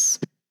dose.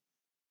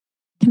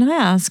 Can I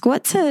ask,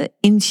 what's an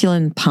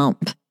insulin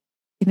pump?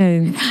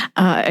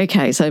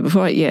 Okay, so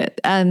before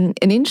an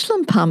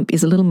insulin pump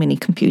is a little mini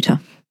computer.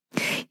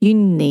 You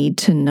need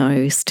to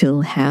know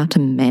still how to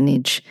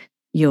manage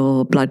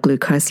your blood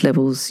glucose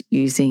levels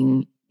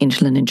using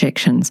insulin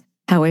injections.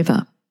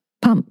 However,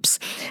 pumps,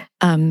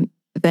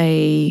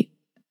 they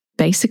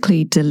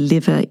basically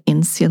deliver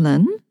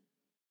insulin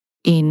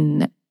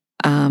in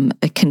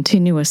a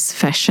continuous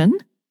fashion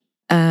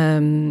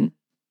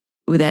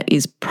that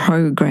is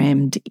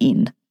programmed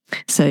in.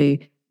 So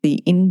the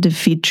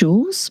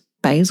individual's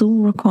basal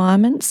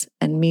requirements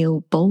and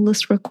meal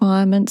bolus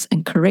requirements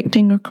and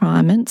correcting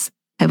requirements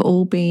have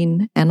all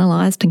been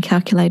analysed and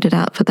calculated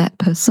out for that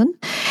person.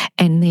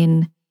 And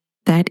then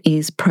that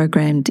is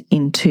programmed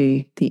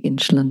into the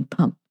insulin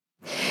pump.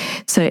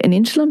 So an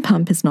insulin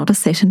pump is not a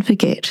set and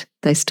forget.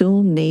 They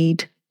still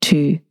need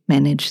to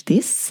manage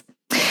this.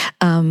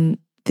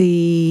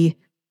 The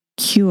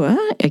cure,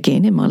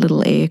 again, in my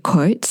little air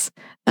quotes,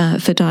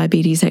 for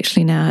diabetes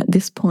actually now at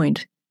this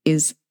point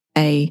is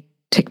a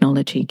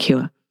technology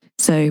cure.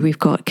 So we've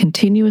got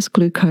continuous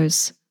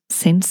glucose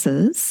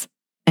sensors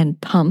and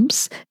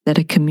pumps that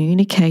are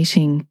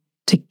communicating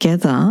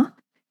together,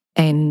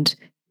 and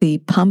the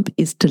pump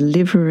is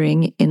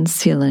delivering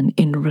insulin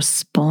in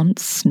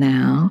response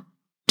now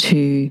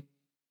to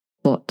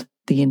what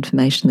the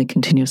information the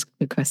continuous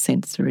glucose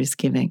sensor is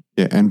giving.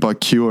 Yeah, and by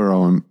cure,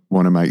 I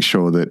want to make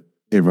sure that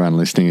everyone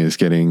listening is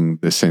getting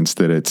the sense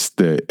that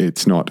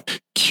it's not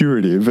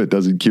curative. It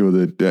doesn't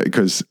cure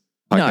because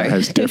Heike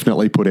has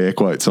definitely put air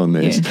quotes on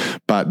this,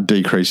 but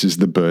decreases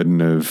the burden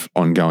of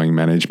ongoing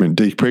management,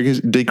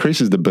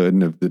 decreases the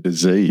burden of the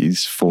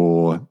disease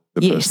for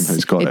the person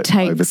who's got it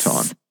over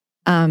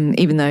time.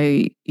 Even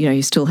though,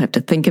 you still have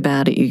to think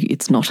about it,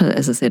 it's not,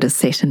 as I said, a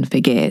set and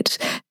forget,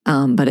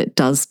 but it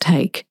does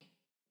take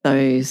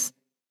those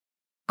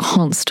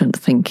constant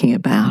thinking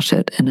about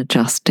it and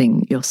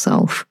adjusting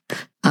yourself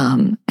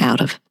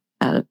out of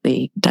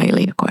the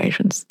daily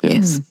equations.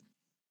 Yes.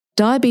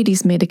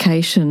 Diabetes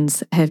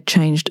medications have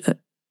changed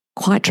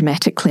quite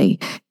dramatically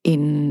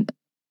in,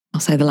 I'll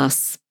say, the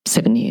last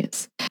 7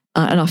 years.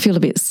 And I feel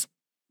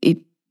it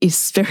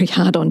is very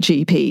hard on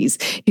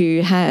GPs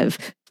who have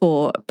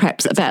for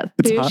perhaps about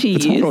 30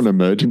 years. It's hard on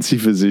emergency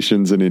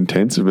physicians and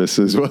intensivists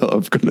as well,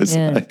 I've got to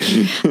say.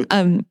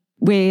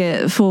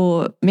 Where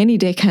for many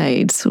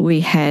decades we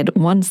had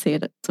one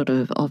set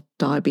of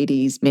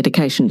diabetes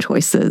medication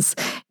choices,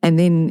 and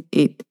then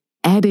it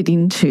added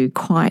into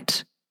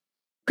quite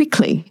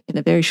quickly in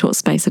a very short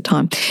space of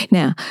time.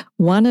 Now,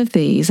 one of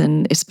these,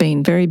 and it's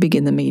been very big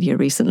in the media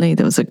recently,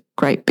 there was a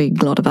great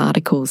big lot of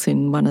articles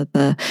in one of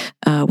the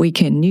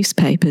weekend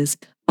newspapers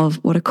of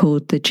what are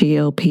called the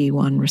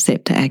GLP-1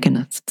 receptor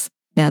agonists.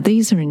 Now,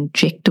 these are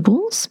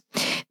injectables.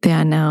 They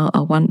are now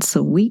a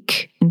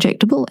once-a-week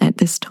injectable at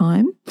this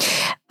time,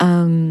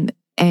 and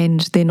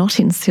they're not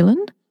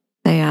insulin.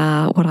 They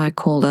are what I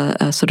call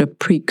a sort of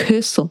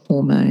precursor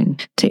hormone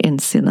to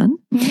insulin,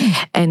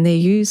 and they're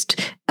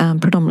used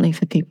predominantly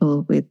for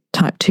people with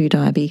type 2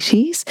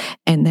 diabetes,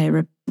 and they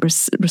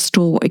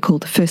restore what we call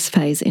the first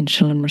phase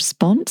insulin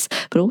response,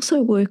 but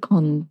also work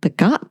on the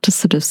gut to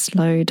sort of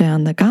slow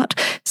down the gut.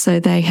 So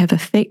they have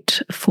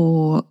effect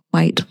for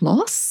weight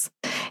loss,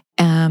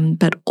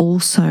 but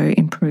also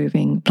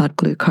improving blood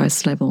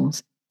glucose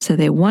levels. So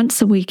they're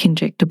once-a-week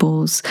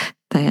injectables.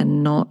 They are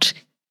not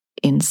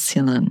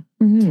insulin.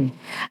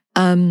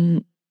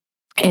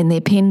 And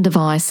their pen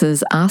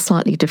devices are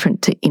slightly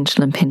different to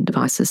insulin pen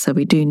devices, so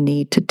we do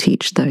need to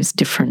teach those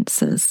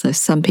differences. So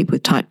some people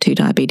with type 2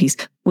 diabetes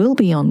will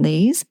be on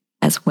these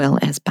as well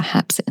as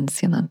perhaps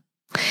insulin.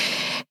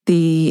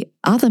 The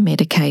other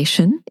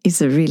medication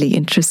is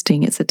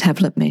it's a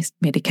tablet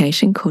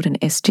medication called an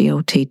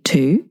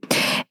SGLT2,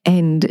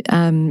 and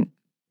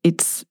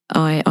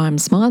I'm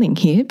smiling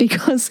here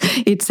because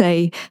it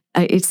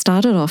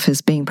started off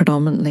as being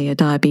predominantly a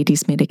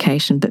diabetes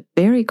medication, but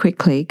very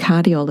quickly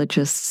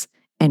cardiologists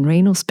and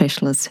renal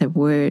specialists have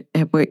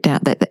worked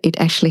out that it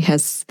actually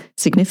has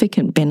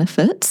significant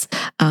benefits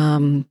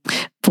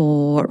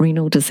for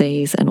renal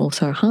disease and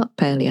also heart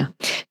failure.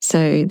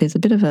 So there's a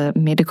bit of a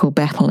medical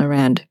battle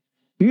around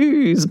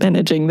who's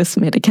managing this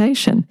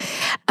medication.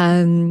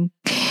 I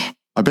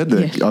bet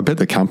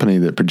the company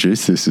that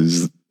produced this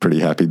is pretty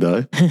happy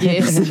though.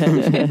 Yes.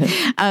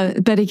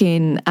 But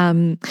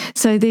again,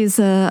 so there's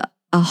a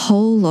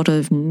whole lot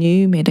of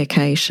new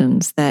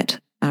medications that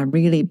are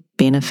really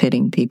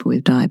benefiting people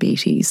with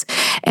diabetes.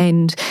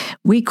 And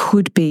we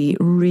could be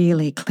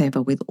really clever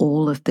with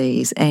all of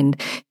these. And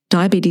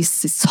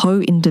diabetes is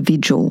so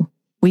individual.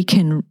 We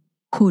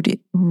could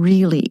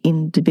really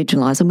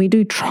individualize, and we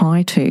do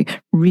try to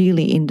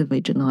really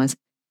individualize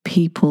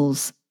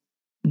people's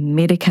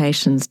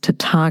medications to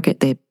target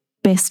their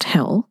best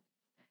health,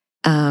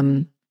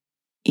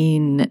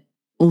 in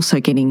also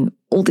getting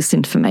all this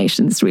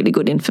information, this really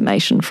good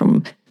information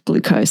from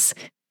glucose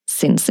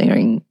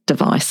sensing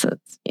devices.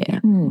 Yeah.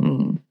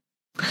 I'm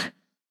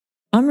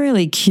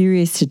really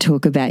curious to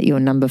talk about your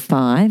number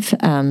 5,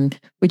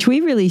 which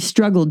we really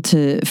struggled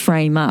to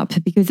frame up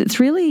because it's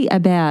really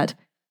about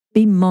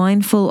be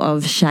mindful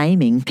of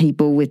shaming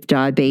people with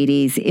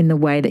diabetes in the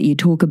way that you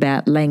talk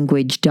about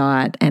language,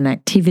 diet, and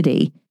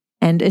activity.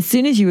 And as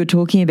soon as you were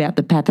talking about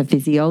the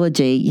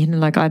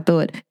pathophysiology, I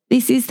thought,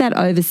 this is that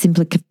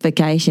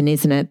oversimplification,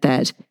 isn't it?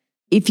 That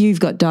if you've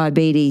got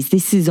diabetes,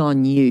 this is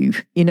on you.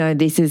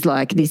 This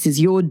is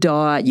your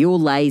diet, your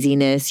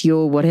laziness,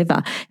 your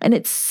whatever. And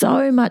it's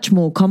so much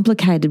more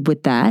complicated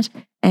with that.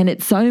 And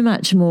it's so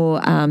much more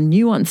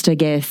nuanced, I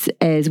guess,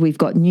 as we've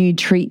got new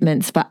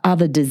treatments for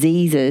other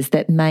diseases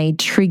that may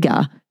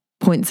trigger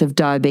points of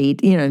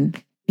diabetes,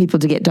 people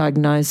to get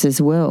diagnosed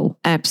as well.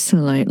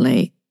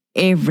 Absolutely.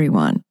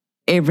 Everyone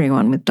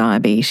with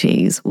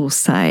diabetes will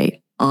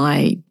say,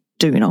 I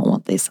do not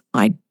want this.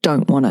 I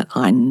don't want it.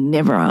 I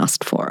never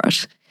asked for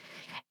it.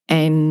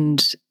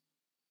 And,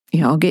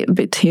 I'll get a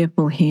bit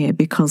tearful here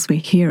because we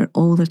hear it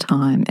all the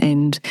time,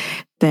 and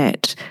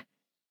that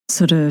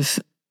sort of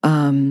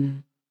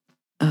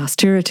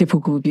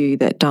stereotypical view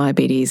that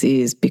diabetes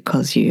is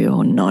because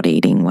you're not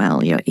eating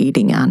well, you're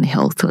eating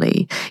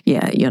unhealthily,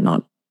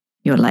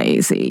 you're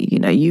lazy,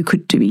 you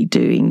could be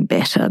doing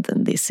better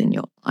than this in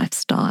your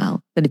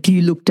lifestyle. But if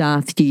you looked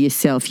after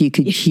yourself, you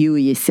could cure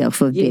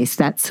yourself of this,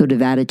 that sort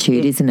of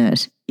attitude, isn't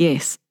it?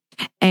 Yes.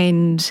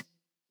 And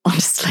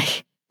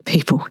honestly,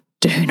 people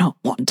do not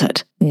want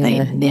it.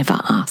 They never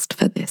asked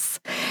for this.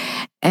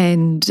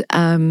 And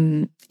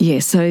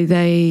so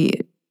they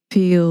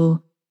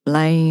feel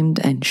blamed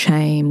and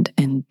shamed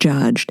and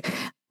judged.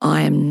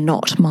 I am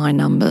not my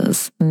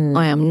numbers.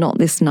 I am not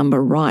this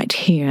number right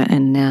here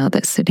and now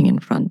that's sitting in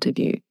front of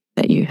you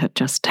that you have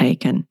just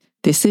taken.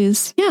 This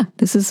is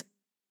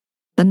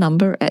the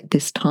number at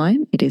this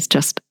time. It is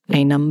just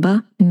a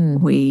number.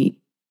 We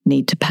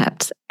need to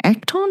perhaps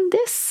act on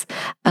this,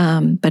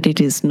 but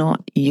it is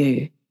not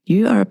you.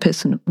 You are a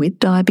person with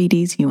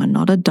diabetes. You are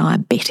not a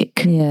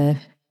diabetic. Yeah.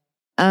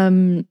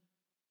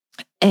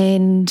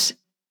 And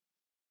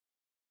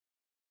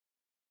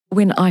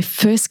when I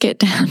first get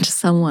down to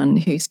someone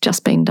who's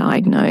just been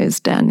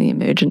diagnosed down in the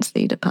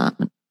emergency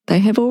department, they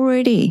have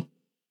already,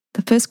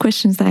 the first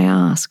questions they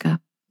ask are,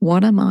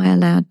 what am I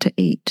allowed to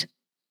eat?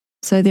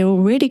 So they've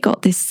already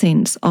got this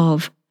sense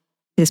of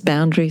there's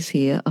boundaries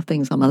here of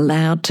things I'm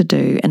allowed to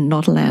do and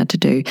not allowed to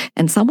do.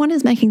 And someone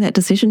is making that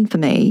decision for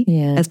me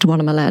as to what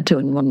I'm allowed to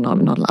and what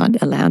I'm not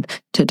allowed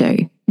to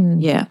do.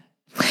 Yeah.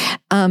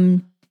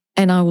 And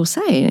I will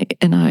say,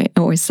 and I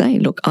always say,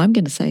 look, I'm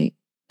going to say,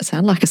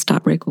 sound like a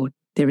start record.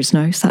 There is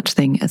no such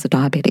thing as a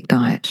diabetic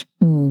diet.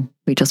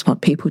 We just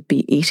want people to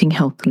be eating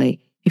healthily.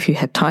 If you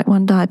have type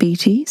 1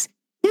 diabetes,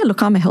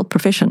 look, I'm a health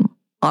professional.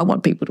 I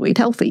want people to eat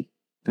healthy,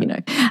 you know,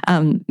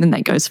 and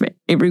that goes for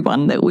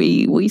everyone that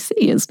we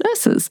see as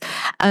nurses.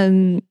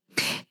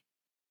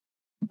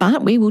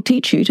 But we will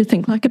teach you to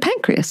think like a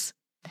pancreas.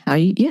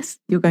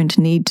 You're going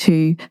to need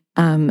to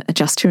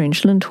adjust your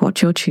insulin to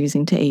what you're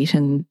choosing to eat,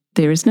 and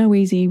there is no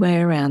easy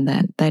way around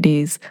that. That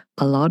is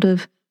a lot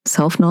of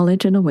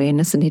self-knowledge and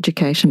awareness and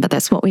education, but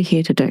that's what we're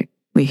here to do.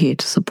 We're here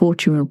to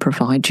support you and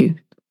provide you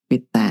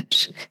with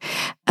that.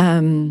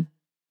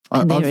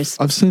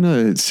 I've seen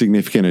a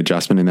significant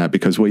adjustment in that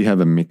because we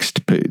have a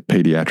mixed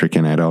paediatric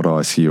and adult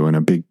ICU, and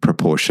a big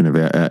proportion of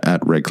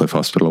at Redcliffe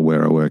Hospital,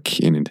 where I work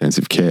in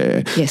intensive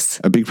care,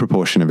 a big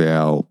proportion of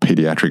our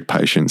paediatric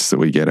patients that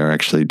we get are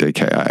actually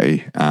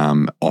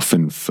DKA,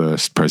 often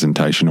first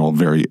presentation or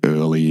very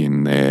early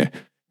in their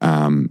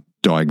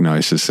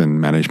diagnosis and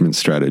management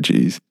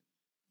strategies.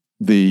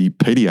 The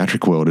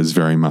paediatric world is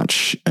very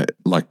much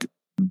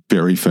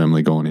very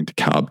firmly gone into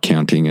carb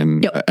counting,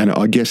 and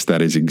I guess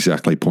that is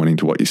exactly pointing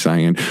to what you're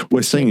saying. And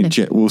we're seeing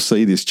we'll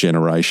see this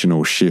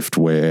generational shift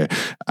where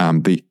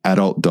the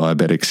adult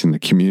diabetics in the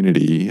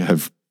community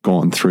have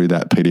gone through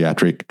that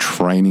pediatric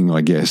training,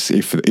 I guess,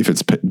 if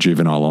it's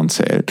juvenile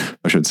onset,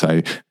 I should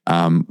say,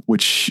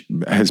 which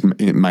has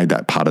made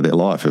that part of their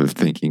life of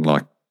thinking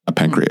like a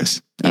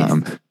pancreas,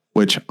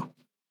 which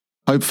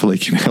hopefully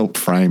can help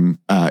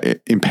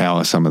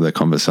empower some of the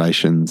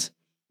conversations.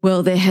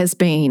 Well, there has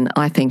been,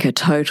 I think, a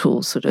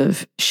total sort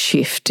of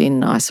shift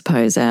in, I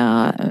suppose,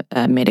 our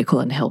medical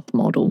and health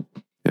model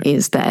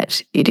is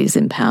that it is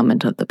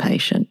empowerment of the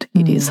patient.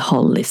 It is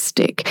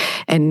holistic.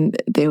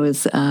 And there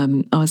was,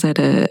 I was at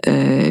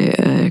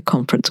a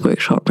conference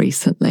workshop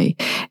recently,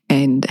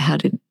 and how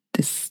did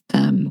this,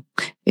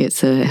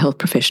 it's a health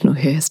professional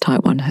who has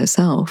type 1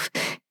 herself,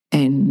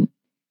 and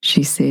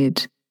she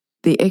said,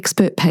 the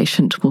expert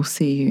patient will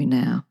see you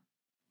now.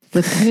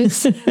 The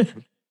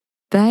person...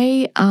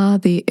 They are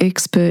the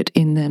expert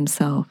in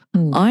themselves.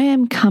 I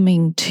am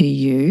coming to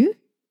you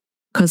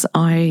because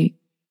I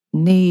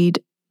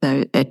need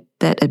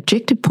that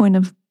objective point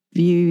of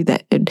view,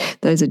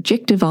 those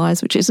objective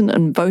eyes, which isn't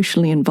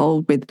emotionally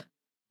involved with,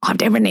 I've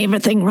done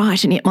everything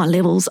right and yet my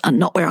levels are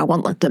not where I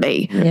want them to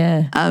be.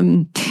 Yeah.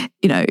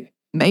 You know,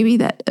 maybe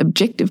that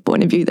objective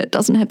point of view that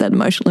doesn't have that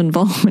emotional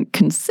involvement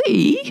can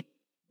see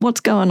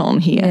what's going on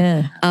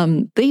here. Yeah.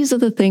 These are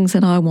the things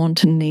that I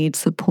want and need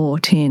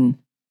support in.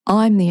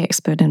 I'm the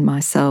expert in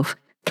myself.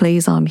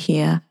 Please, I'm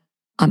here.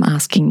 I'm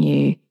asking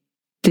you.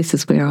 This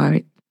is where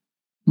I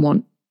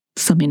want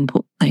some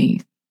input,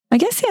 please. I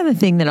guess the other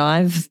thing that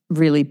I've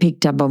really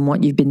picked up on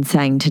what you've been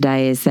saying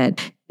today is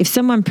that if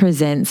someone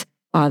presents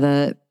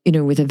either,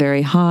 with a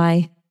very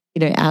high,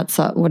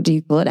 outside, what do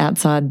you call it?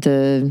 Outside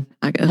the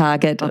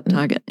target,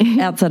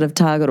 outside of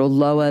target or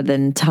lower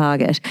than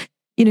target,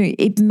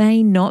 it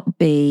may not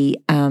be,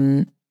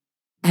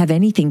 have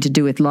anything to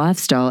do with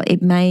lifestyle.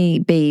 It may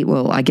be,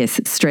 well, I guess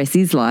stress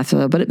is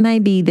lifestyle, but it may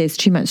be there's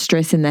too much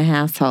stress in the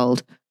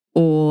household,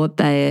 or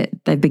they've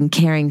been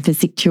caring for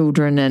sick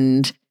children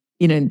and,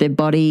 their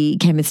body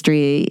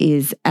chemistry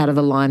is out of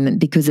alignment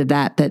because of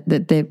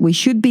that we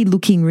should be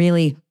looking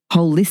really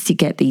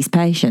holistic at these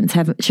patients,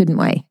 shouldn't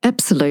we?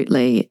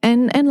 Absolutely.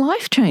 And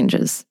life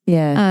changes.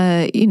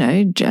 Yeah.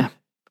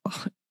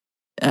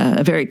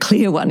 A very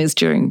clear one is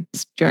during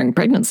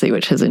pregnancy,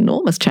 which has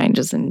enormous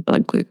changes in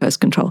blood glucose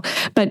control.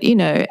 But,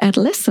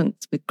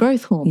 adolescence with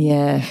growth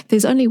hormone,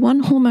 there's only one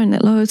hormone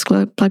that lowers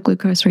blood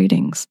glucose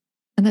readings,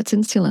 and that's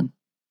insulin.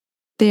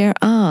 There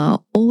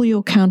are all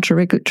your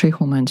counter-regulatory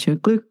hormones, your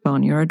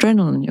glucagon, your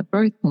adrenaline, your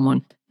growth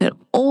hormone, that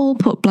all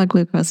put blood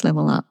glucose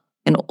level up.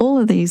 And all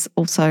of these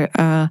also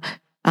are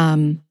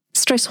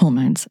stress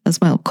hormones as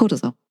well,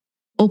 cortisol,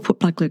 all put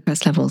blood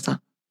glucose levels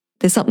up.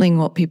 there's something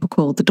what people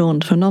call the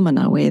dawn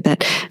phenomena, where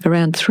that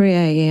around 3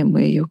 a.m.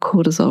 where your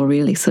cortisol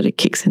really sort of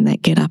kicks in,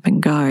 that get up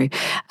and go,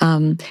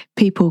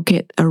 people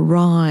get a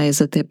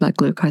rise of their blood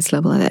glucose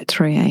level at that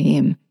 3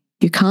 a.m.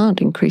 You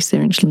can't increase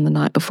their insulin the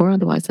night before,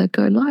 otherwise they'd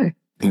go low.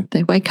 Yeah.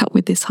 They wake up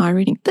with this high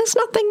reading. There's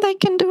nothing they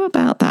can do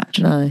about that.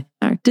 No.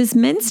 Does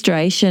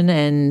menstruation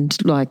and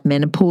like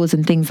menopause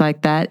and things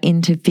like that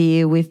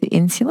interfere with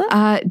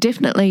insulin?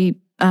 Definitely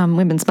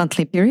women's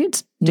monthly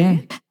periods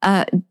do.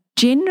 Yeah.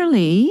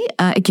 Generally,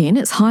 again,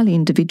 it's highly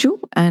individual,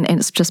 and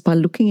it's just by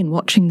looking and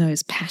watching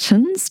those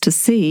patterns to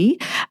see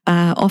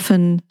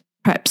often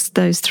perhaps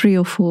those 3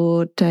 or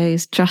 4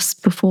 days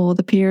just before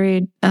the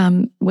period,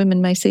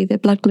 women may see their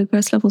blood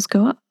glucose levels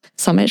go up.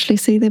 Some actually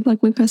see their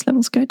blood glucose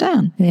levels go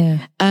down.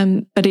 Yeah.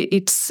 But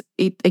it's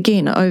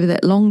again, over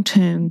that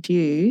long-term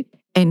view,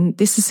 and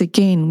this is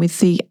again with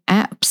the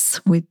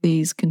apps, with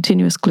these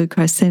continuous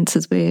glucose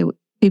sensors where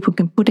people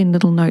can put in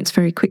little notes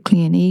very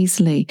quickly and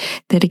easily,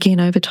 that again,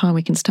 over time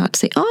we can start to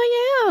see,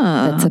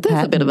 there's a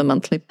bit of a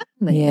monthly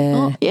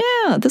pattern.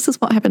 Yeah. This is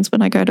what happens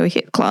when I go to a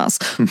HIIT class.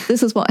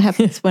 This is what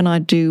happens when I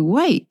do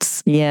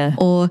weights. Yeah.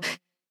 Or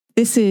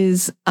this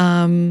is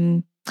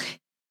a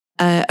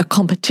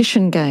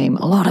competition game,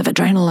 a lot of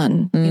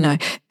adrenaline.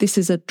 This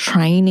is a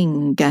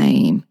training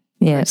game.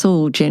 Yeah. It's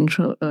all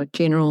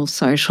general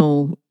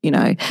social,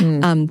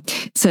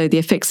 so the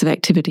effects of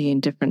activity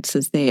and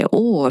differences there.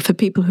 Or for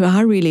people who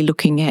are really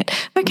looking at,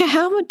 okay,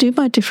 how do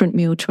my different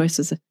meal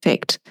choices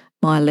affect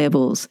my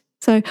levels?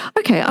 So,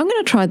 okay, I'm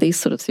going to try these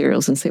sort of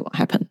cereals and see what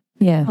happens.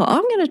 Yeah. Or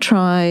I'm going to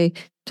try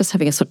just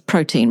having a sort of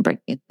protein break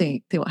and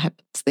see what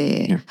happens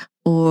there. Yeah.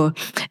 Or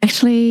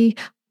actually,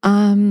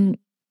 I'm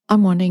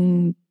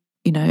wanting,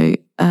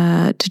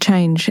 to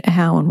change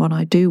how and what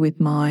I do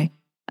with my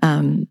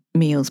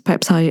meals.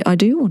 Perhaps I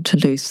do want to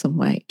lose some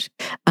weight.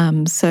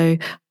 So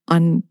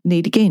I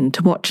need, again,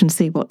 to watch and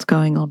see what's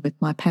going on with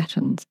my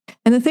patterns.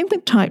 And the thing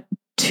with type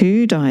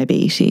 2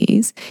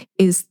 diabetes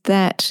is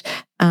that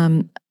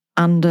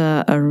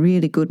under a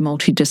really good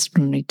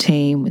multidisciplinary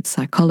team with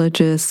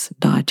psychologists,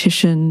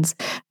 dietitians,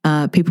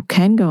 people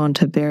can go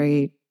onto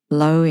very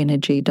low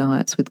energy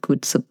diets with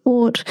good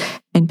support,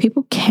 and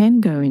people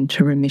can go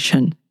into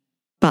remission.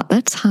 But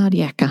that's hard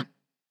yakka.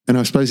 And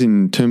I suppose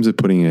in terms of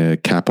putting a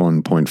cap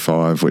on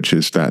 0.5, which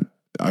is that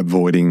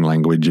avoiding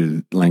language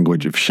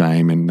of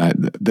shame, and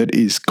that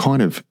is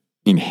kind of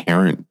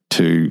inherent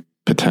to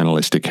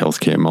paternalistic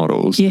healthcare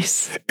models.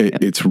 Yes.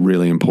 It's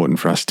really important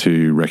for us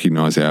to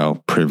recognise our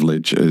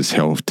privilege as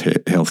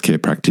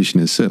healthcare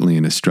practitioners, certainly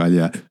in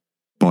Australia.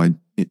 By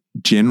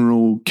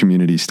general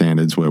community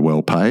standards, we're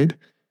well paid.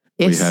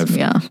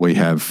 Yes, we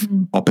have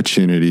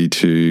opportunity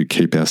to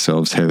keep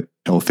ourselves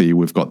healthy.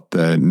 We've got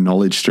the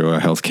knowledge through our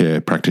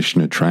healthcare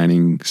practitioner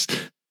trainings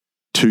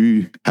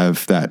to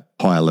have that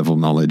higher level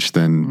knowledge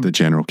than the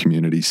general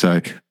community.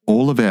 So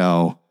all of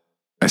our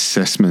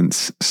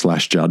assessments /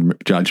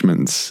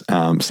 judgments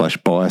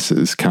 /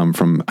 biases come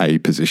from a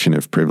position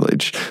of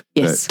privilege.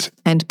 Yes,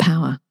 and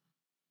power.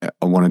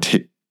 I wanted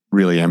to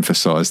really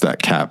emphasise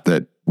that cap,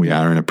 that we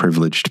are in a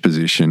privileged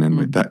position, and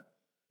with that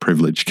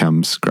privilege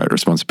comes great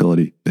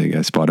responsibility. There you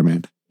go,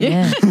 Spider-Man.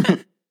 Yeah.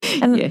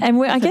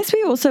 And I guess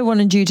we also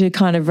wanted you to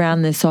kind of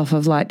round this off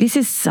of like, this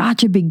is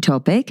such a big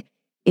topic.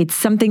 It's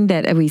something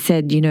that we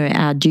said,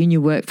 our junior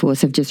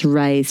workforce have just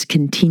raised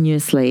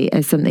continuously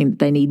as something that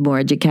they need more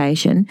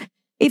education.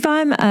 If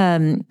I'm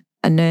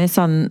a nurse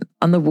on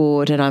the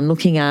ward and I'm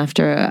looking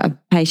after a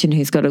patient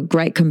who's got a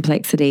great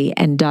complexity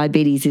and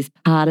diabetes is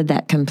part of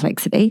that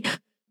complexity,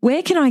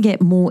 where can I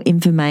get more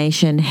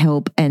information,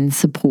 help and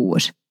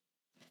support?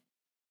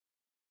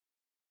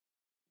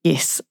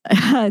 Yes.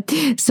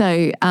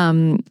 So,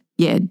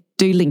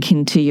 do link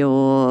into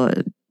your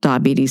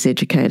diabetes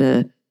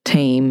educator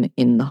team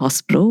in the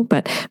hospital,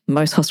 but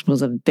most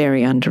hospitals are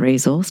very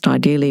under-resourced.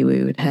 Ideally,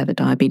 we would have a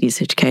diabetes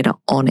educator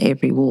on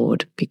every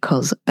ward,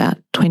 because about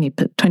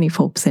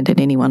 24% at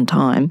any one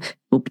time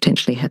will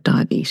potentially have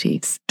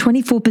diabetes.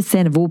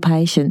 24% of all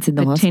patients in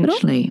the hospital?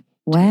 Potentially.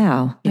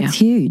 Wow, that's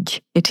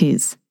huge. It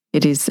is,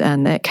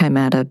 and that came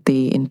out of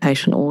the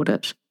inpatient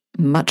audit,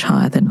 much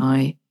higher than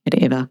I had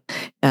ever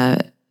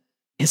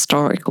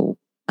historical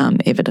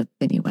evidence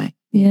anyway.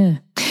 Yeah.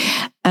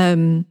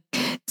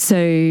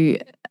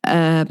 Certainly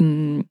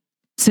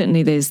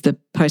there's the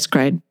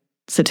postgrad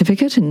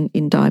certificate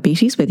in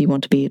diabetes, whether you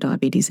want to be a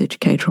diabetes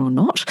educator or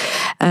not.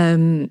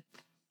 A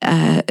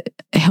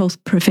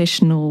health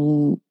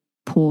professional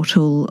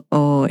portal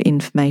or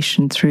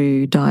information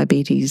through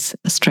Diabetes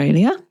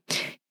Australia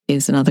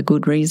is another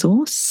good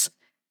resource.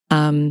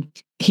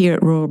 Here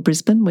at Royal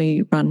Brisbane,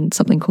 we run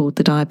something called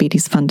the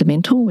Diabetes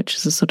Fundamental, which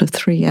is a sort of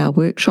 3-hour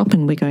workshop,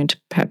 and we're going to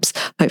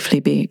hopefully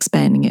be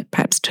expanding it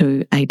perhaps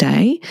to a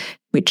day,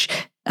 which,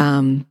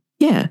 and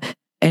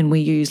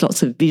we use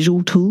lots of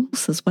visual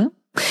tools as well.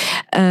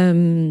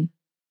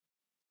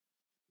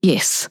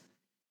 Yes.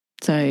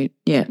 So,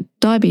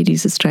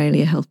 Diabetes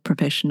Australia health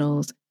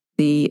professionals,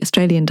 the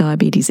Australian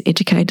Diabetes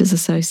Educators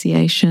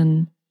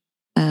Association,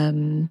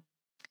 and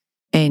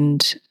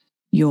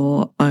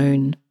your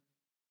own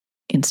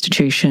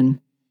institution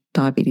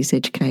diabetes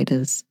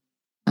educators.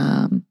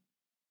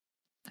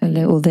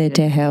 They're all there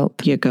to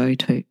help. Your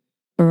go-to.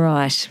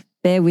 Right.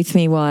 Bear with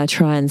me while I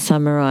try and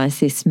summarise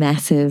this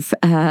massive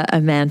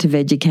amount of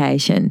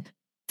education.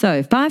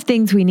 So 5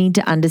 things we need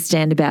to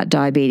understand about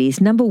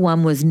diabetes. Number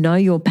 1 was know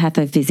your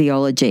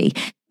pathophysiology.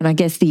 And I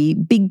guess the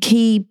big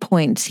key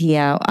points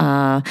here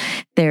are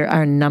there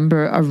are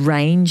a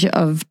range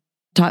of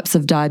types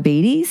of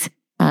diabetes.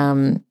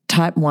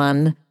 Type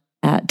 1,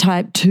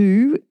 type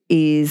 2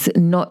 is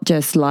not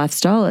just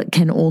lifestyle. It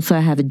can also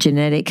have a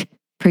genetic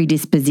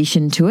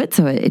predisposition to it.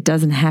 So it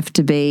doesn't have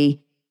to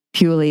be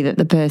purely that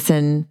the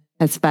person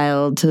has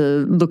failed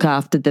to look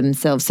after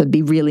themselves. So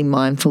be really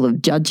mindful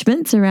of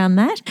judgments around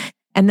that.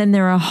 And then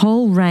there are a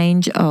whole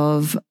range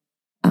of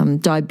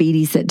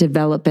diabetes that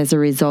develop as a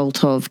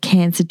result of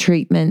cancer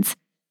treatments,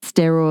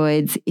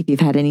 steroids, if you've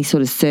had any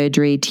sort of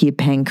surgery to your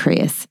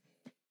pancreas.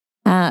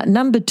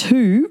 Number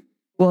 2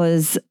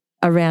 was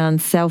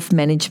around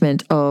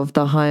self-management of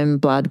the home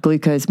blood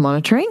glucose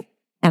monitoring.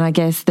 And I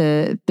guess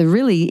the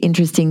really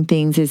interesting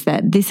things is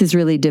that this is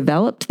really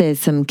developed. There's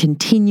some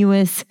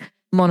continuous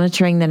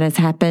monitoring that has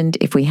happened.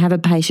 If we have a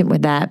patient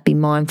with that, be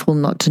mindful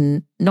not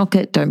to knock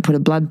it, don't put a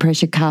blood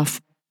pressure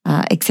cuff,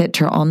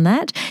 etc. on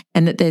that,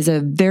 and that there's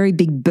a very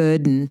big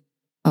burden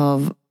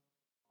on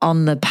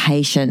the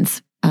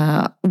patients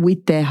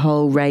with their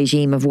whole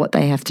regime of what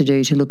they have to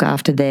do to look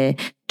after their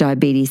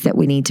diabetes that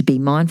we need to be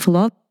mindful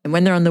of. And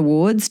when they're on the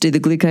wards, do the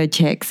glucose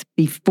checks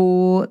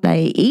before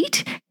they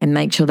eat and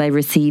make sure they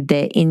receive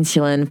their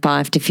insulin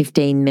 5 to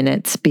 15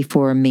 minutes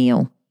before a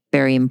meal.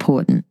 Very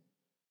important.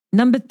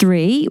 Number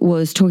 3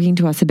 was talking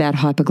to us about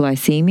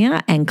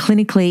hypoglycaemia, and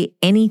clinically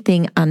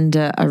anything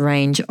under a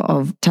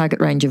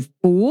target range of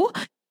 4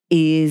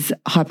 is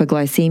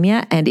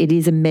hypoglycaemia, and it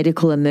is a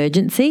medical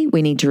emergency.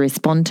 We need to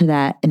respond to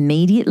that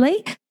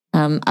immediately.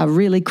 A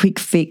really quick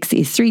fix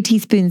is 3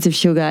 teaspoons of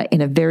sugar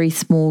in a very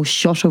small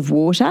shot of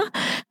water.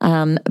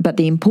 But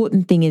the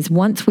important thing is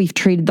once we've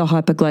treated the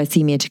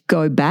hypoglycaemia to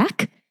go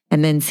back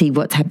and then see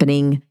what's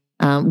happening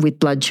with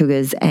blood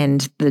sugars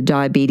and the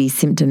diabetes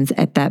symptoms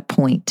at that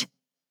point.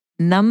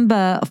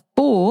 Number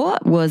 4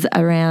 was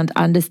around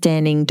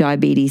understanding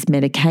diabetes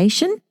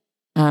medication,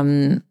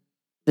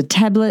 the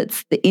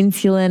tablets, the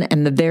insulin,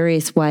 and the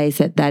various ways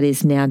that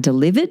is now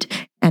delivered,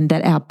 and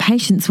that our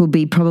patients will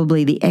be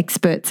probably the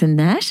experts in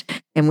that,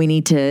 and we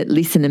need to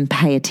listen and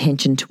pay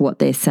attention to what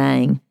they're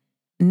saying.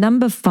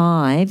 Number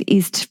 5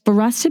 is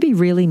for us to be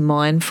really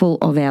mindful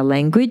of our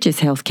language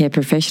as healthcare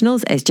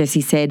professionals. As Jessie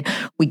said,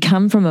 we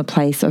come from a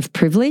place of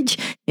privilege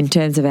in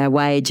terms of our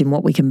wage and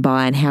what we can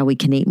buy and how we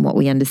can eat and what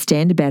we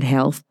understand about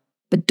health.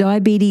 But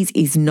diabetes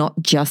is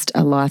not just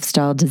a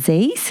lifestyle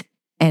disease.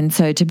 And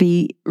so to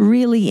be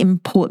really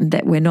important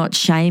that we're not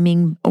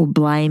shaming or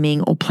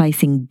blaming or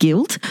placing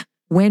guilt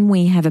when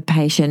we have a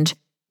patient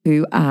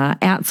who are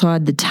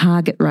outside the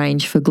target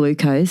range for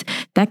glucose.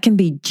 That can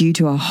be due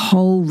to a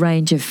whole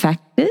range of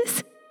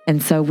factors.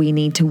 And so we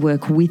need to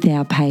work with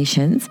our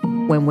patients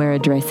when we're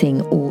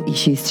addressing all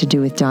issues to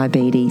do with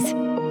diabetes.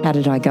 How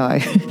did I go?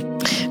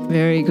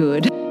 Very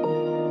good.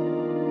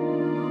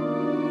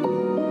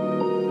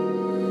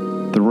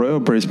 The Royal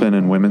Brisbane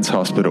and Women's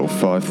Hospital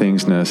 5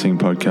 Things Nursing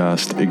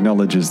podcast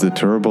acknowledges the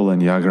Turrbal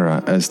and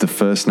Yagara as the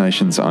First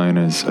Nations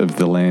owners of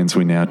the lands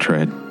we now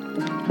tread.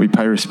 We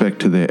pay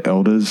respect to their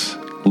elders,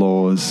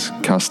 laws,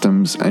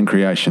 customs, and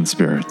creation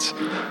spirits.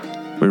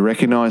 We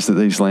recognise that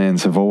these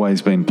lands have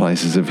always been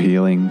places of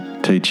healing,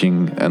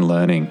 teaching, and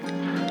learning.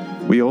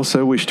 We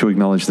also wish to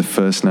acknowledge the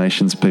First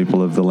Nations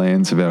people of the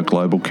lands of our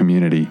global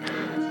community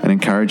and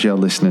encourage our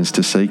listeners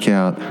to seek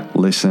out,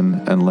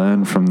 listen, and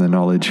learn from the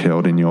knowledge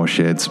held in your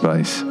shared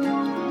space.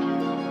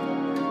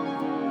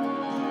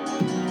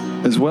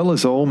 As well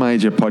as all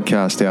major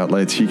podcast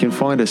outlets, you can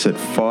find us at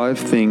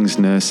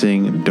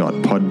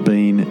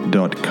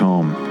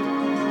 5thingsnursing.podbean.com.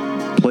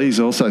 Please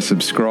also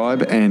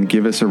subscribe and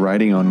give us a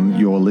rating on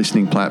your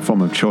listening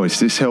platform of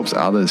choice. This helps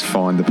others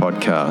find the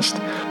podcast.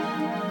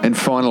 And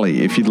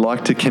finally, if you'd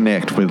like to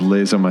connect with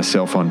Liz or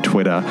myself on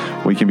Twitter,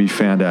 we can be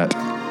found at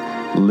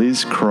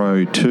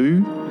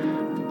LizCrow2,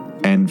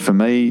 and for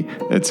me,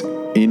 it's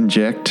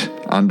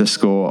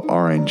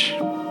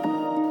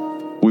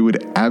inject_orange. We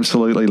would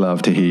absolutely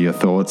love to hear your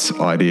thoughts,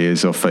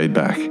 ideas, or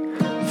feedback.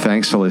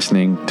 Thanks for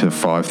listening to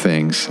 5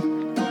 Things